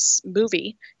 scenes from this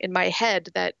movie in my head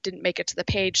that didn't make it to the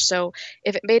page. So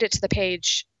if it made it to the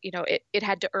page, it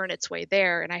had to earn its way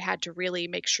there. And I had to really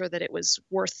make sure that it was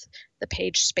worth the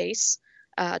page space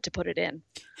to put it in.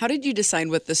 How did you decide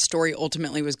what the story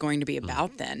ultimately was going to be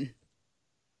about then?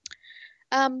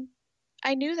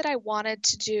 I knew that I wanted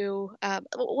to do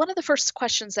one of the first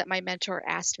questions that my mentor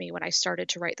asked me when I started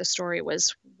to write the story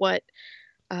was what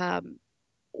I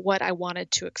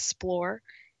wanted to explore.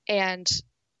 And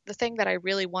the thing that I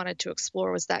really wanted to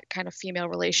explore was that kind of female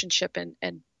relationship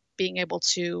and being able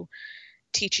to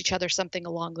teach each other something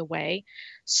along the way.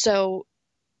 So,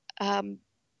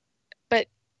 but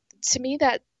to me,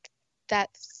 that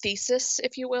thesis,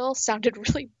 if you will, sounded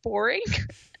really boring.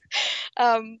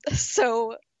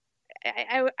 So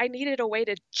I needed a way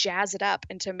to jazz it up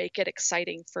and to make it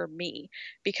exciting for me,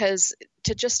 because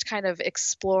to just kind of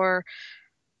explore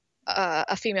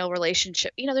a female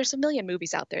relationship, there's a million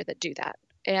movies out there that do that.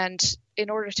 And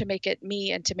in order to make it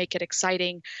me and to make it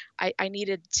exciting, I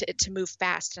needed it to move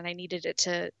fast, and I needed it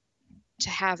to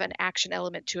have an action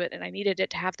element to it, and I needed it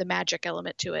to have the magic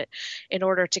element to it in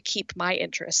order to keep my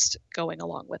interest going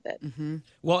along with it. Mm-hmm.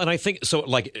 Well, and I think so.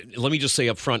 Like, let me just say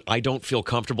up front, I don't feel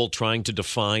comfortable trying to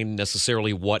define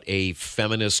necessarily what a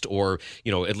feminist, or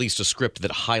at least a script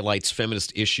that highlights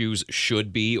feminist issues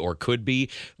should be or could be.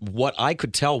 What I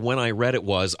could tell when I read it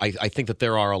was, I think that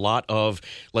there are a lot of,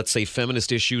 let's say,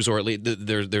 feminist issues, or at least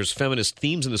there's feminist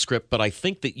themes in the script, but I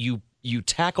think that you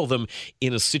tackle them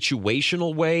in a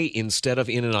situational way instead of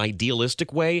in an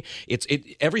idealistic way. It's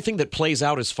everything that plays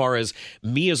out as far as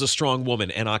Mia's a strong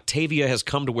woman, and Octavia has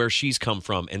come to where she's come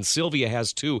from, and Sylvia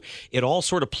has too. It all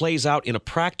sort of plays out in a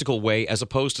practical way as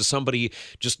opposed to somebody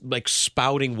just like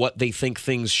spouting what they think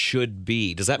things should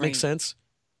be. Does that make sense?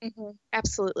 Mm-hmm.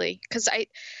 Absolutely. Because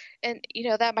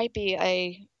that might be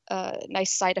a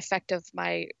nice side effect of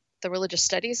the religious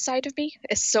studies side of me,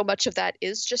 is so much of that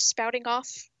is just spouting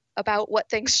off about what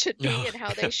things should be and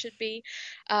how they should be,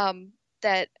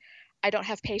 that I don't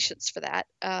have patience for that.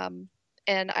 And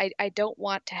I don't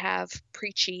want to have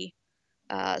preachy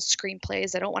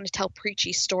screenplays. I don't want to tell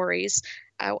preachy stories.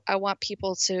 I want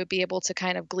people to be able to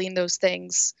kind of glean those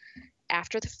things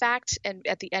after the fact. And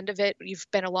at the end of it, you've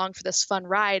been along for this fun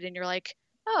ride and you're like,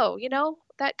 oh,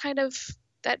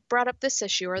 that brought up this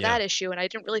issue or that issue. And I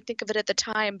didn't really think of it at the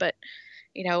time, but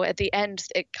at the end,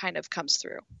 it kind of comes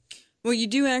through. Well, you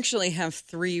do actually have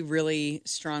 3 really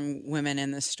strong women in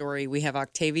this story. We have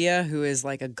Octavia, who is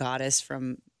like a goddess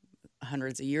from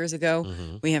hundreds of years ago.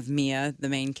 Mm-hmm. We have Mia, the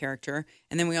main character.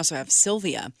 And then we also have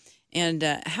Sylvia. And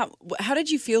how did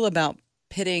you feel about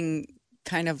pitting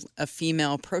kind of a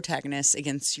female protagonist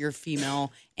against your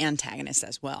female antagonist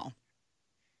as well?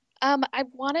 I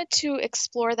wanted to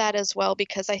explore that as well,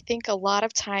 because I think a lot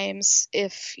of times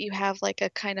if you have like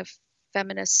a kind of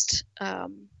feminist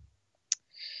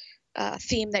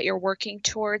theme that you're working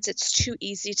towards, it's too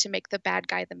easy to make the bad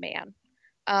guy the man,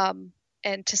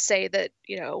 and to say that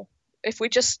if we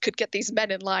just could get these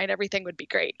men in line, everything would be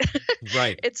great.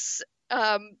 Right. It's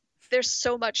there's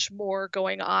so much more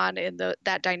going on in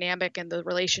that dynamic and the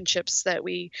relationships that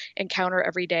we encounter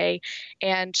every day,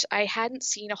 and I hadn't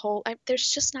seen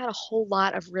there's just not a whole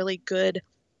lot of really good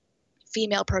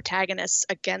female protagonists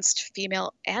against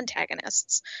female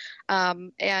antagonists,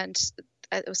 and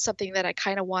it was something that I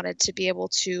kind of wanted to be able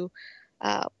to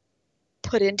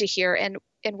put into here. And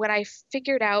when I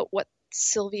figured out what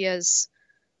Sylvia's,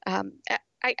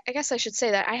 I guess I should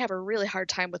say that I have a really hard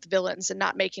time with villains and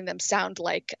not making them sound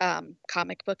like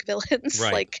comic book villains,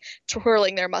 right. Like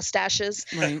twirling their mustaches.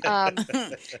 Right.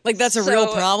 Like that's a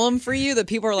real problem for you, that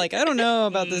people are like, I don't know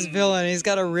about this villain. He's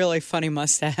got a really funny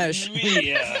mustache.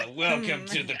 Mia, welcome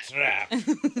to the trap.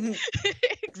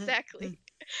 Exactly.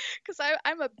 Because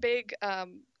I'm a big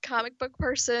comic book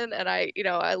person, and I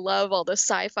love all the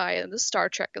sci-fi and the Star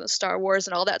Trek and the Star Wars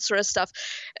and all that sort of stuff.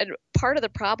 And part of the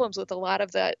problems with a lot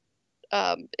of that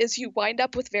is you wind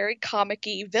up with very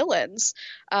comic-y villains.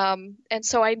 And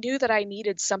so I knew that I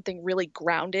needed something really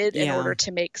grounded in order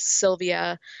to make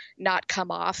Sylvia not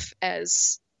come off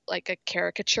as like a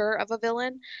caricature of a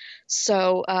villain.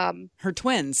 So her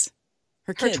twins,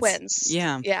 her kids. Her twins.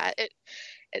 Yeah. Yeah.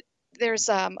 There's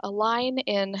a line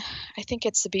in, I think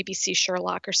it's the BBC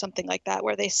Sherlock or something like that,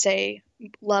 where they say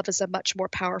love is a much more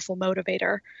powerful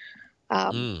motivator.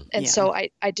 So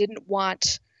I didn't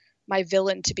want my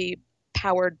villain to be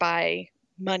powered by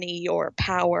money or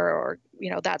power or,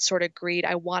 that sort of greed.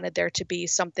 I wanted there to be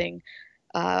something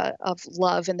of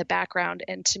love in the background.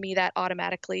 And to me, that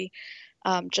automatically,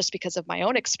 just because of my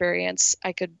own experience,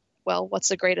 what's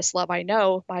the greatest love I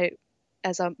know?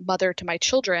 As a mother to my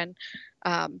children,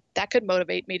 that could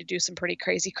motivate me to do some pretty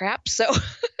crazy crap. So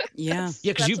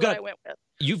because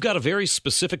you've got a very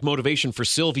specific motivation for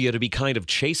Sylvia to be kind of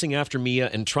chasing after Mia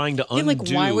and trying to undo. Like,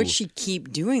 why would she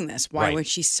keep doing this? Why would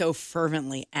she so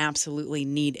fervently, absolutely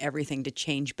need everything to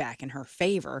change back in her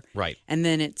favor? Right. And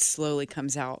then it slowly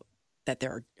comes out that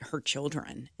there are her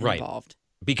children involved.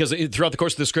 Because throughout the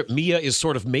course of the script, Mia is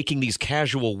sort of making these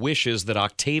casual wishes that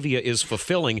Octavia is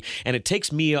fulfilling, and it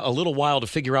takes Mia a little while to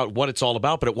figure out what it's all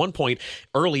about. But at one point,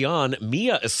 early on,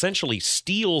 Mia essentially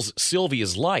steals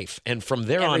Sylvia's life, and from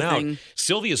there on out,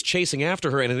 Sylvia's chasing after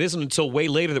her, and it isn't until way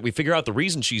later that we figure out the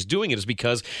reason she's doing it is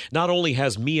because not only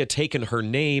has Mia taken her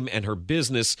name and her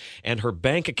business and her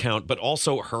bank account, but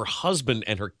also her husband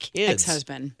and her kids.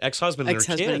 Ex-husband and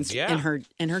her kids,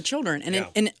 and her children.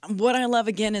 And what I love,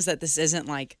 again, is that this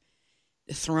isn't like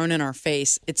thrown in our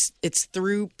face. It's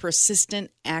through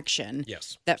persistent action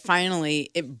that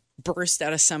finally it burst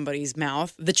out of somebody's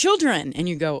mouth, the children, and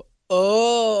you go,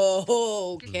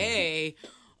 oh, okay.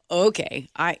 okay,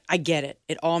 I get it.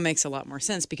 It all makes a lot more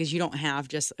sense because you don't have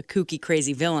just a kooky,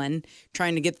 crazy villain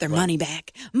trying to get their money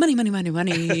back. Money.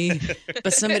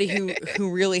 But somebody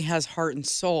who really has heart and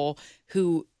soul,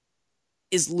 who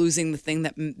is losing the thing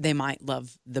that they might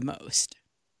love the most.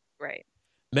 Right.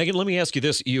 Megan, let me ask you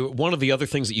this. One of the other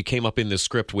things that you came up in this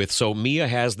script with, so Mia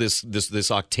has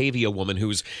this Octavia woman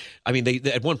who's, I mean, they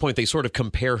at one point they sort of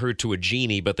compare her to a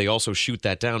genie, but they also shoot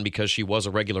that down because she was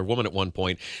a regular woman at one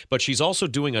point. But she's also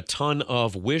doing a ton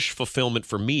of wish fulfillment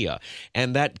for Mia,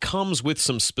 and that comes with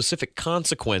some specific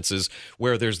consequences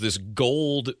where there's this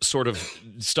gold sort of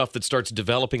stuff that starts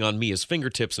developing on Mia's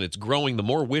fingertips, and it's growing. The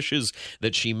more wishes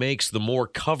that she makes, the more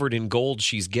covered in gold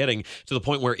she's getting, to the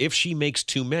point where if she makes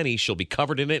too many, she'll be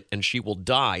covered in it and she will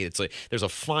die. There's a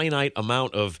finite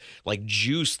amount of like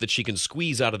juice that she can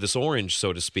squeeze out of this orange,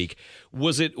 so to speak.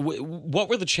 What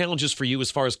were the challenges for you as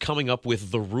far as coming up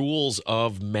with the rules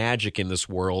of magic in this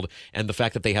world and the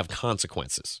fact that they have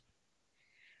consequences?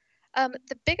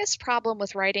 The biggest problem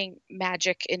with writing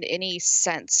magic in any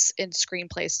sense in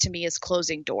screenplays to me is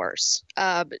closing doors.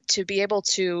 To be able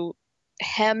to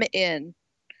hem in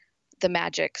the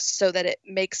magic so that it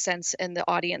makes sense and the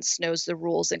audience knows the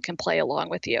rules and can play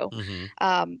along with you.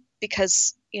 Mm-hmm.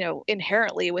 Because,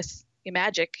 inherently with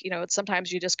magic,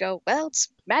 sometimes you just go, well, it's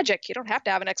magic. You don't have to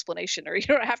have an explanation or you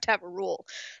don't have to have a rule.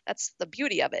 That's the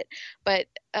beauty of it. But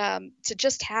to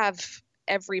just have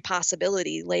every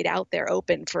possibility laid out there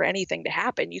open for anything to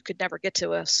happen, you could never get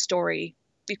to a story.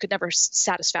 You could never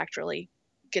satisfactorily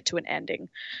get to an ending.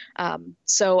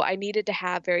 So I needed to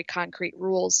have very concrete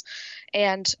rules.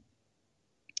 And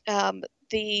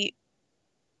the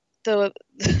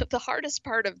hardest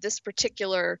part of this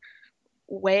particular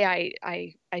way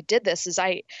I did this is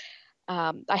I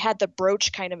had the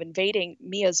brooch kind of invading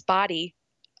Mia's body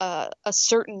to a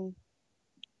certain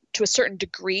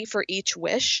degree for each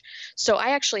wish. So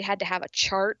I actually had to have a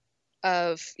chart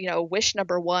of, wish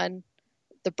number 1,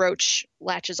 the brooch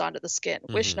latches onto the skin.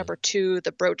 Mm-hmm. Wish number 2,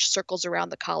 the brooch circles around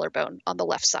the collarbone on the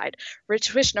left side.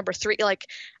 Wish number 3, like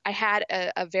I had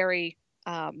a very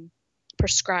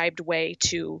prescribed way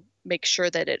to make sure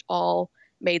that it all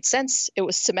made sense. It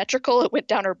was symmetrical. It went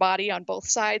down her body on both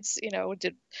sides,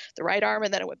 did the right arm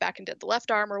and then it went back and did the left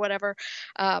arm or whatever,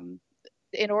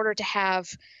 in order to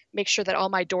make sure that all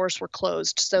my doors were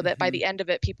closed so that by the end of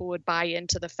it, people would buy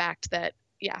into the fact that,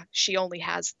 yeah, she only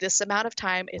has this amount of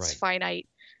time. It's finite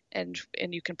and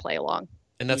you can play along.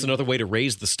 And that's another way to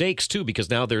raise the stakes, too, because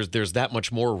now there's that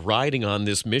much more riding on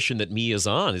this mission that Mia's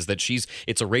on, is that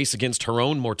it's a race against her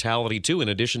own mortality, too, in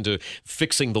addition to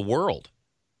fixing the world.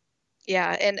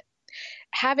 Yeah, and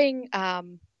having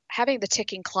the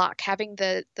ticking clock, having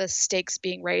the stakes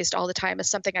being raised all the time is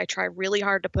something I try really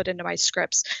hard to put into my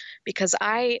scripts because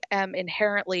I am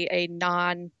inherently a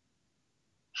non-high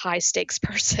stakes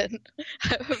person.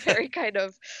 I'm a very kind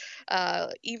of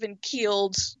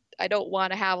even-keeled, I don't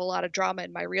want to have a lot of drama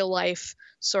in my real life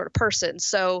sort of person.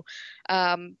 So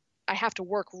I have to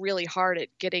work really hard at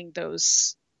getting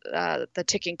those the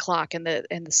ticking clock and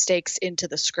the stakes into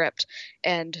the script.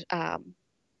 And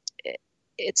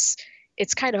it's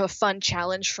kind of a fun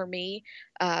challenge for me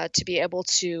to be able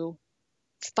to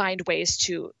find ways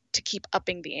to keep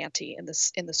upping the ante in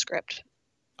the script.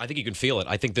 I think you can feel it.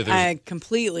 I think that I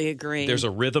completely agree. There's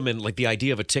a rhythm and like the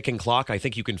idea of a ticking clock. I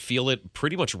think you can feel it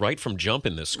pretty much right from jump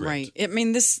in this script. Right. I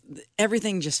mean,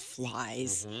 everything just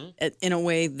flies in a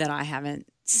way that I haven't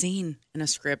seen in a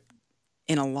script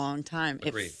in a long time.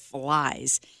 Agreed. It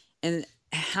flies. And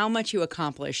how much you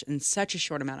accomplish in such a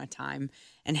short amount of time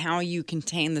and how you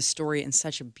contain the story in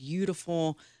such a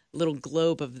beautiful little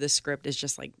globe of this script is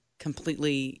just like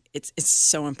completely, it's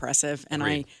so impressive. And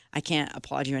I can't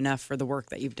applaud you enough for the work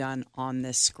that you've done on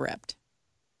this script.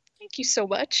 Thank you so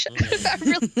much. I'm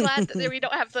really glad that we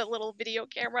don't have the little video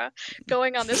camera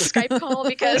going on this Skype call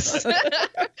because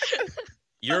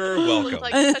you're welcome.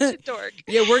 Like such a dork.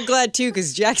 Yeah, we're glad too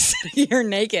because Jack's sitting here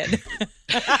naked.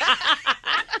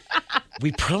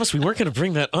 We promised we weren't going to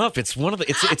bring that up. It's one of the.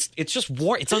 It's just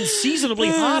warm. It's unseasonably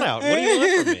hot out. What do you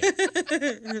want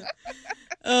from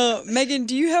me? Megan,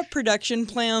 do you have production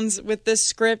plans with this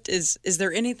script? Is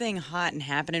there anything hot and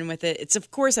happening with it? It's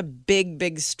of course a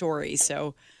big story,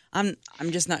 so I'm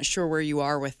just not sure where you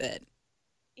are with it.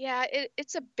 Yeah,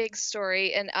 it's a big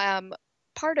story, and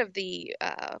part of the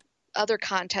other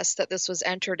contest that this was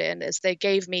entered in is they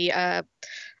gave me a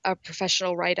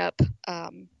professional write-up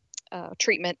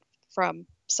treatment from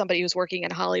somebody who's working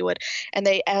in Hollywood, and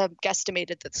they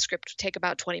guesstimated that the script would take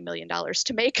about $20 million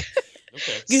to make.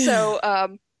 Okay. So,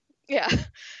 yeah.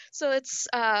 So it's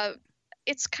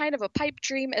it's kind of a pipe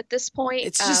dream at this point.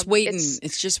 It's just waiting.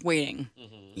 It's just waiting.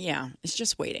 Mm-hmm. Yeah, it's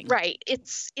just waiting. Right.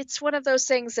 It's one of those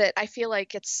things that I feel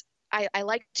like I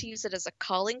like to use it as a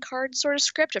calling card sort of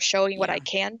script of showing what I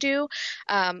can do,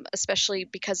 especially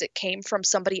because it came from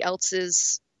somebody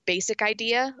else's basic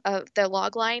idea of the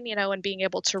log line, and being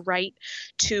able to write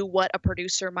to what a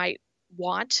producer might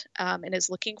want and is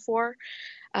looking for.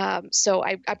 So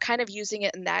I'm kind of using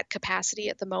it in that capacity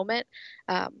at the moment.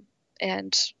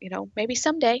 And, maybe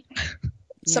someday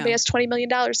somebody has $20 million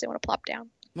they want to plop down.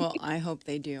 Well, I hope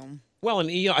they do. Well,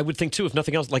 and I would think too, if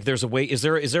nothing else, like there's a way. Is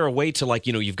there a way to, like,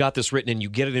 you've got this written and you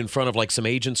get it in front of like some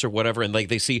agents or whatever, and like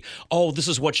they see, oh, this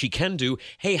is what she can do.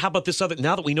 Hey, how about this other?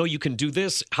 Now that we know you can do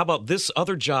this, how about this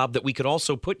other job that we could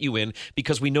also put you in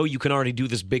because we know you can already do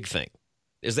this big thing?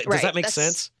 Does that make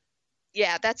sense?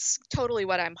 Yeah, that's totally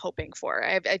what I'm hoping for.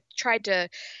 I tried to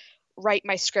write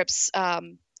my scripts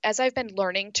as I've been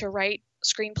learning to write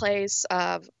screenplays.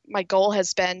 My goal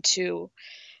has been to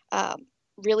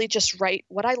really just write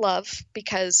what I love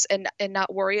and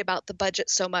not worry about the budget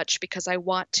so much, because I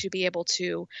want to be able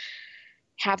to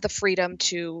have the freedom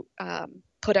to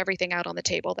put everything out on the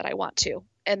table that I want to.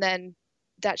 And then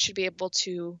that should be able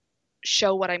to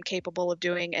show what I'm capable of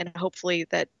doing, and hopefully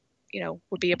that,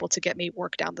 would be able to get me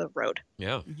work down the road.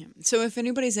 Yeah. So if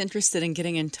anybody's interested in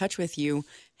getting in touch with you,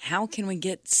 how can we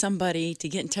get somebody to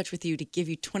get in touch with you to give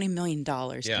you $20 million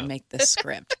to make this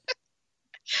script?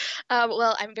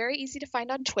 Well, I'm very easy to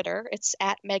find on Twitter. It's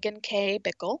at Megan K.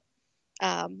 Bickle.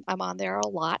 I'm on there a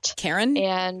lot. Karen?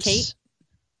 And Kate?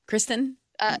 Kristen?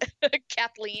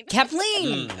 Kathleen.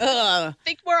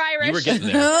 Think more Irish. You were getting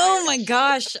there. Oh my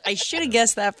gosh. I should have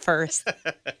guessed that first.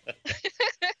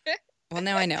 Well,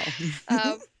 now I know.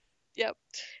 Yep.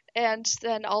 And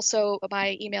then also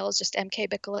my email is just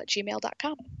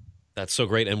mkbickle@gmail.com. That's so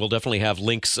great. And we'll definitely have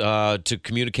links to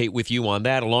communicate with you on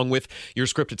that, along with your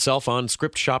script itself on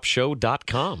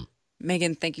scriptshopshow.com.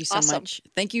 Megan, thank you so much.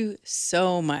 Thank you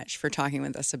so much for talking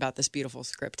with us about this beautiful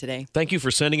script today. Thank you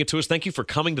for sending it to us. Thank you for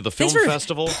coming to the film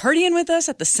festival. Partying with us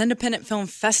at the Sindependent Film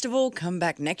Festival. Come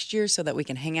back next year so that we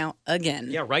can hang out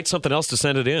again. Yeah, write something else to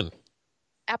send it in.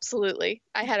 Absolutely.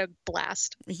 I had a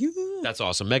blast. That's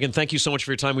awesome. Megan, thank you so much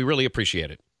for your time. We really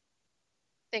appreciate it.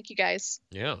 Thank you, guys.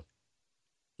 Yeah.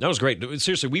 That was great.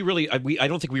 Seriously, I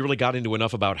don't think we really got into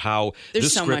enough about how there's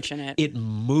this so script, much in it. It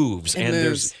moves.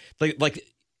 There's like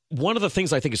one of the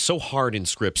things I think is so hard in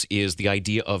scripts is the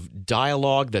idea of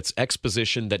dialogue that's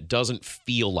exposition that doesn't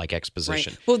feel like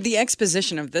exposition. Right. Well, the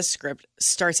exposition of this script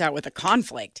starts out with a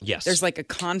conflict. Yes. There's like a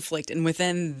conflict, and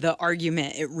within the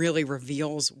argument, it really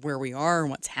reveals where we are and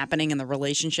what's happening in the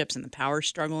relationships and the power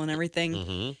struggle and everything.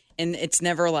 Mm-hmm. And it's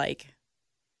never like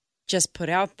just put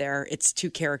out there. It's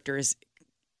two characters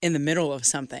in the middle of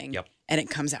something. Yep. And it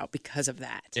comes out because of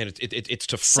that. And it's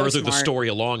to further the story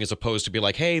along, as opposed to be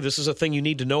like, hey, this is a thing you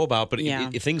need to know about. But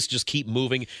things just keep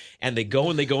moving, and they go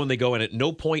and they go and they go. And at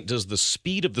no point does the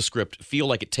speed of the script feel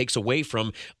like it takes away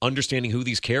from understanding who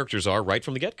these characters are right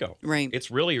from the get-go. Right.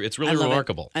 It's really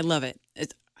remarkable. I love it.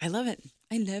 I love it.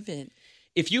 I love it.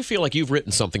 If you feel like you've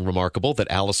written something remarkable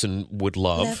that Allison would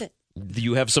love it.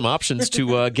 You have some options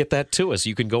to get that to us.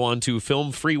 You can go on to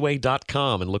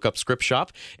filmfreeway.com and look up Script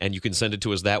Shop, and you can send it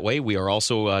to us that way. We are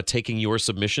also taking your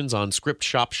submissions on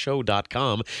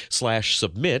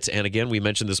scriptshopshow.com/submit. And again, we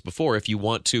mentioned this before. If you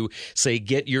want to, say,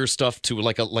 get your stuff to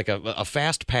like a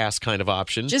fast pass kind of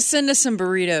option, just send us some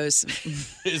burritos.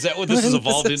 Is that what this has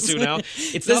evolved into now?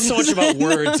 It's not so much about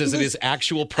words as it is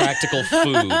actual practical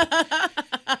food.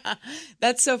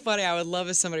 That's so funny. I would love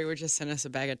if somebody would just send us a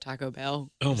bag of Taco Bell.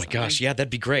 Oh my gosh, yeah, that'd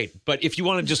be great. But if you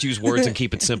want to just use words and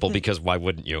keep it simple, because why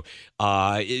wouldn't you?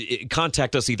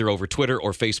 Contact us either over Twitter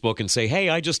or Facebook and say, hey,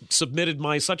 I just submitted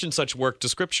my such and such work to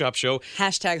Script Shop Show. #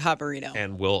 Hot Burrito.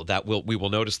 And we will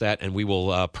notice that, and we will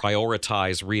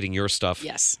prioritize reading your stuff.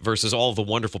 Yes. Versus all the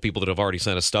wonderful people that have already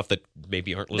sent us stuff that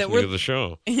maybe aren't listening to the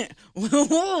show.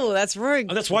 Whoa, that's right.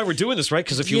 And that's why we're doing this, right?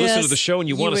 Because if you listen to the show and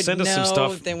you want to send us some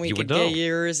stuff, then we could get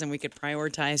yours and we could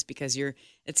prioritize, because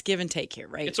it's give and take here,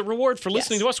 right? It's a reward for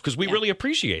listening to us, because we really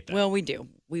appreciate that. Well, we do.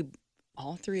 We,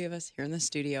 all three of us here in the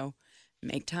studio,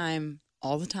 make time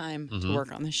all the time to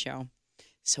work on the show.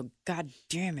 So, God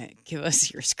damn it, give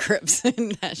us your scripts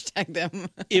and # them.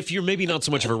 If you're maybe not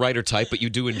so much of a writer type, but you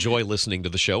do enjoy listening to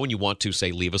the show and you want to,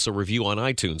 say, leave us a review on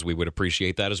iTunes, we would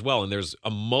appreciate that as well. And there's a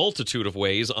multitude of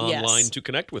ways online to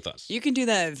connect with us. You can do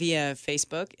that via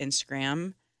Facebook,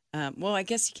 Instagram. Well, I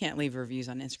guess you can't leave reviews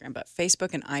on Instagram, but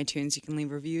Facebook and iTunes, you can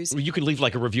leave reviews. You can leave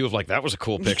like a review of like, that was a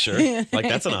cool picture. Like,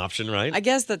 that's an option, right? I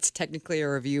guess that's technically a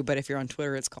review, but if you're on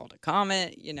Twitter, it's called a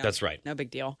comment. That's right. No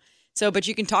big deal. So, but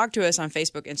you can talk to us on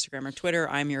Facebook, Instagram, or Twitter.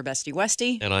 I'm your bestie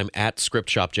Westy. And I'm at Script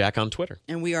Shop Jack on Twitter.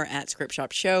 And we are at Script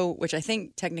Shop Show, which I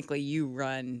think technically you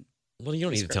run. Well, you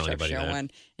don't need to tell anybody that.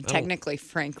 And technically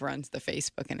Frank runs the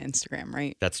Facebook and Instagram,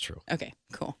 right? That's true. Okay,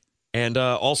 cool. And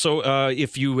also,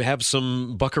 if you have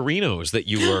some Buccarinos that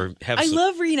you are have, I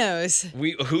love Renos.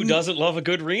 Who doesn't love a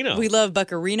good Reno? We love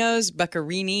Buccarinos.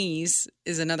 Buccarinis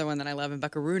is another one that I love, and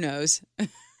Buccarunos.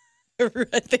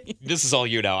 This is all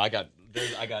you now. I got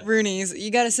Roonies. You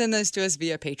got to send those to us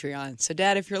via Patreon. So,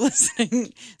 Dad, if you're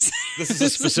listening, this is a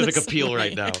specific appeal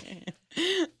right now.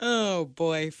 Oh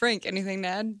boy, Frank, anything to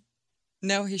add?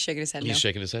 No, he's shaking his head. He's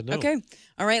shaking his head no. Okay.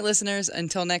 All right, listeners.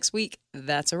 Until next week,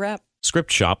 that's a wrap.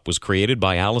 Script Shop was created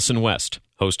by Allison West,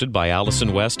 hosted by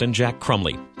Allison West and Jack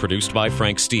Crumley, produced by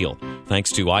Frank Steele.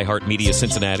 Thanks to iHeartMedia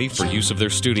Cincinnati for use of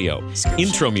their studio.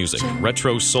 Intro music,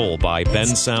 Retro Soul by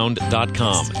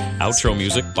bensound.com. Outro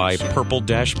music by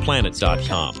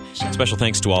purple-planet.com. Special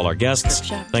thanks to all our guests.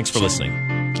 Thanks for listening.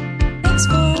 Thanks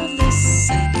for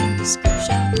listening.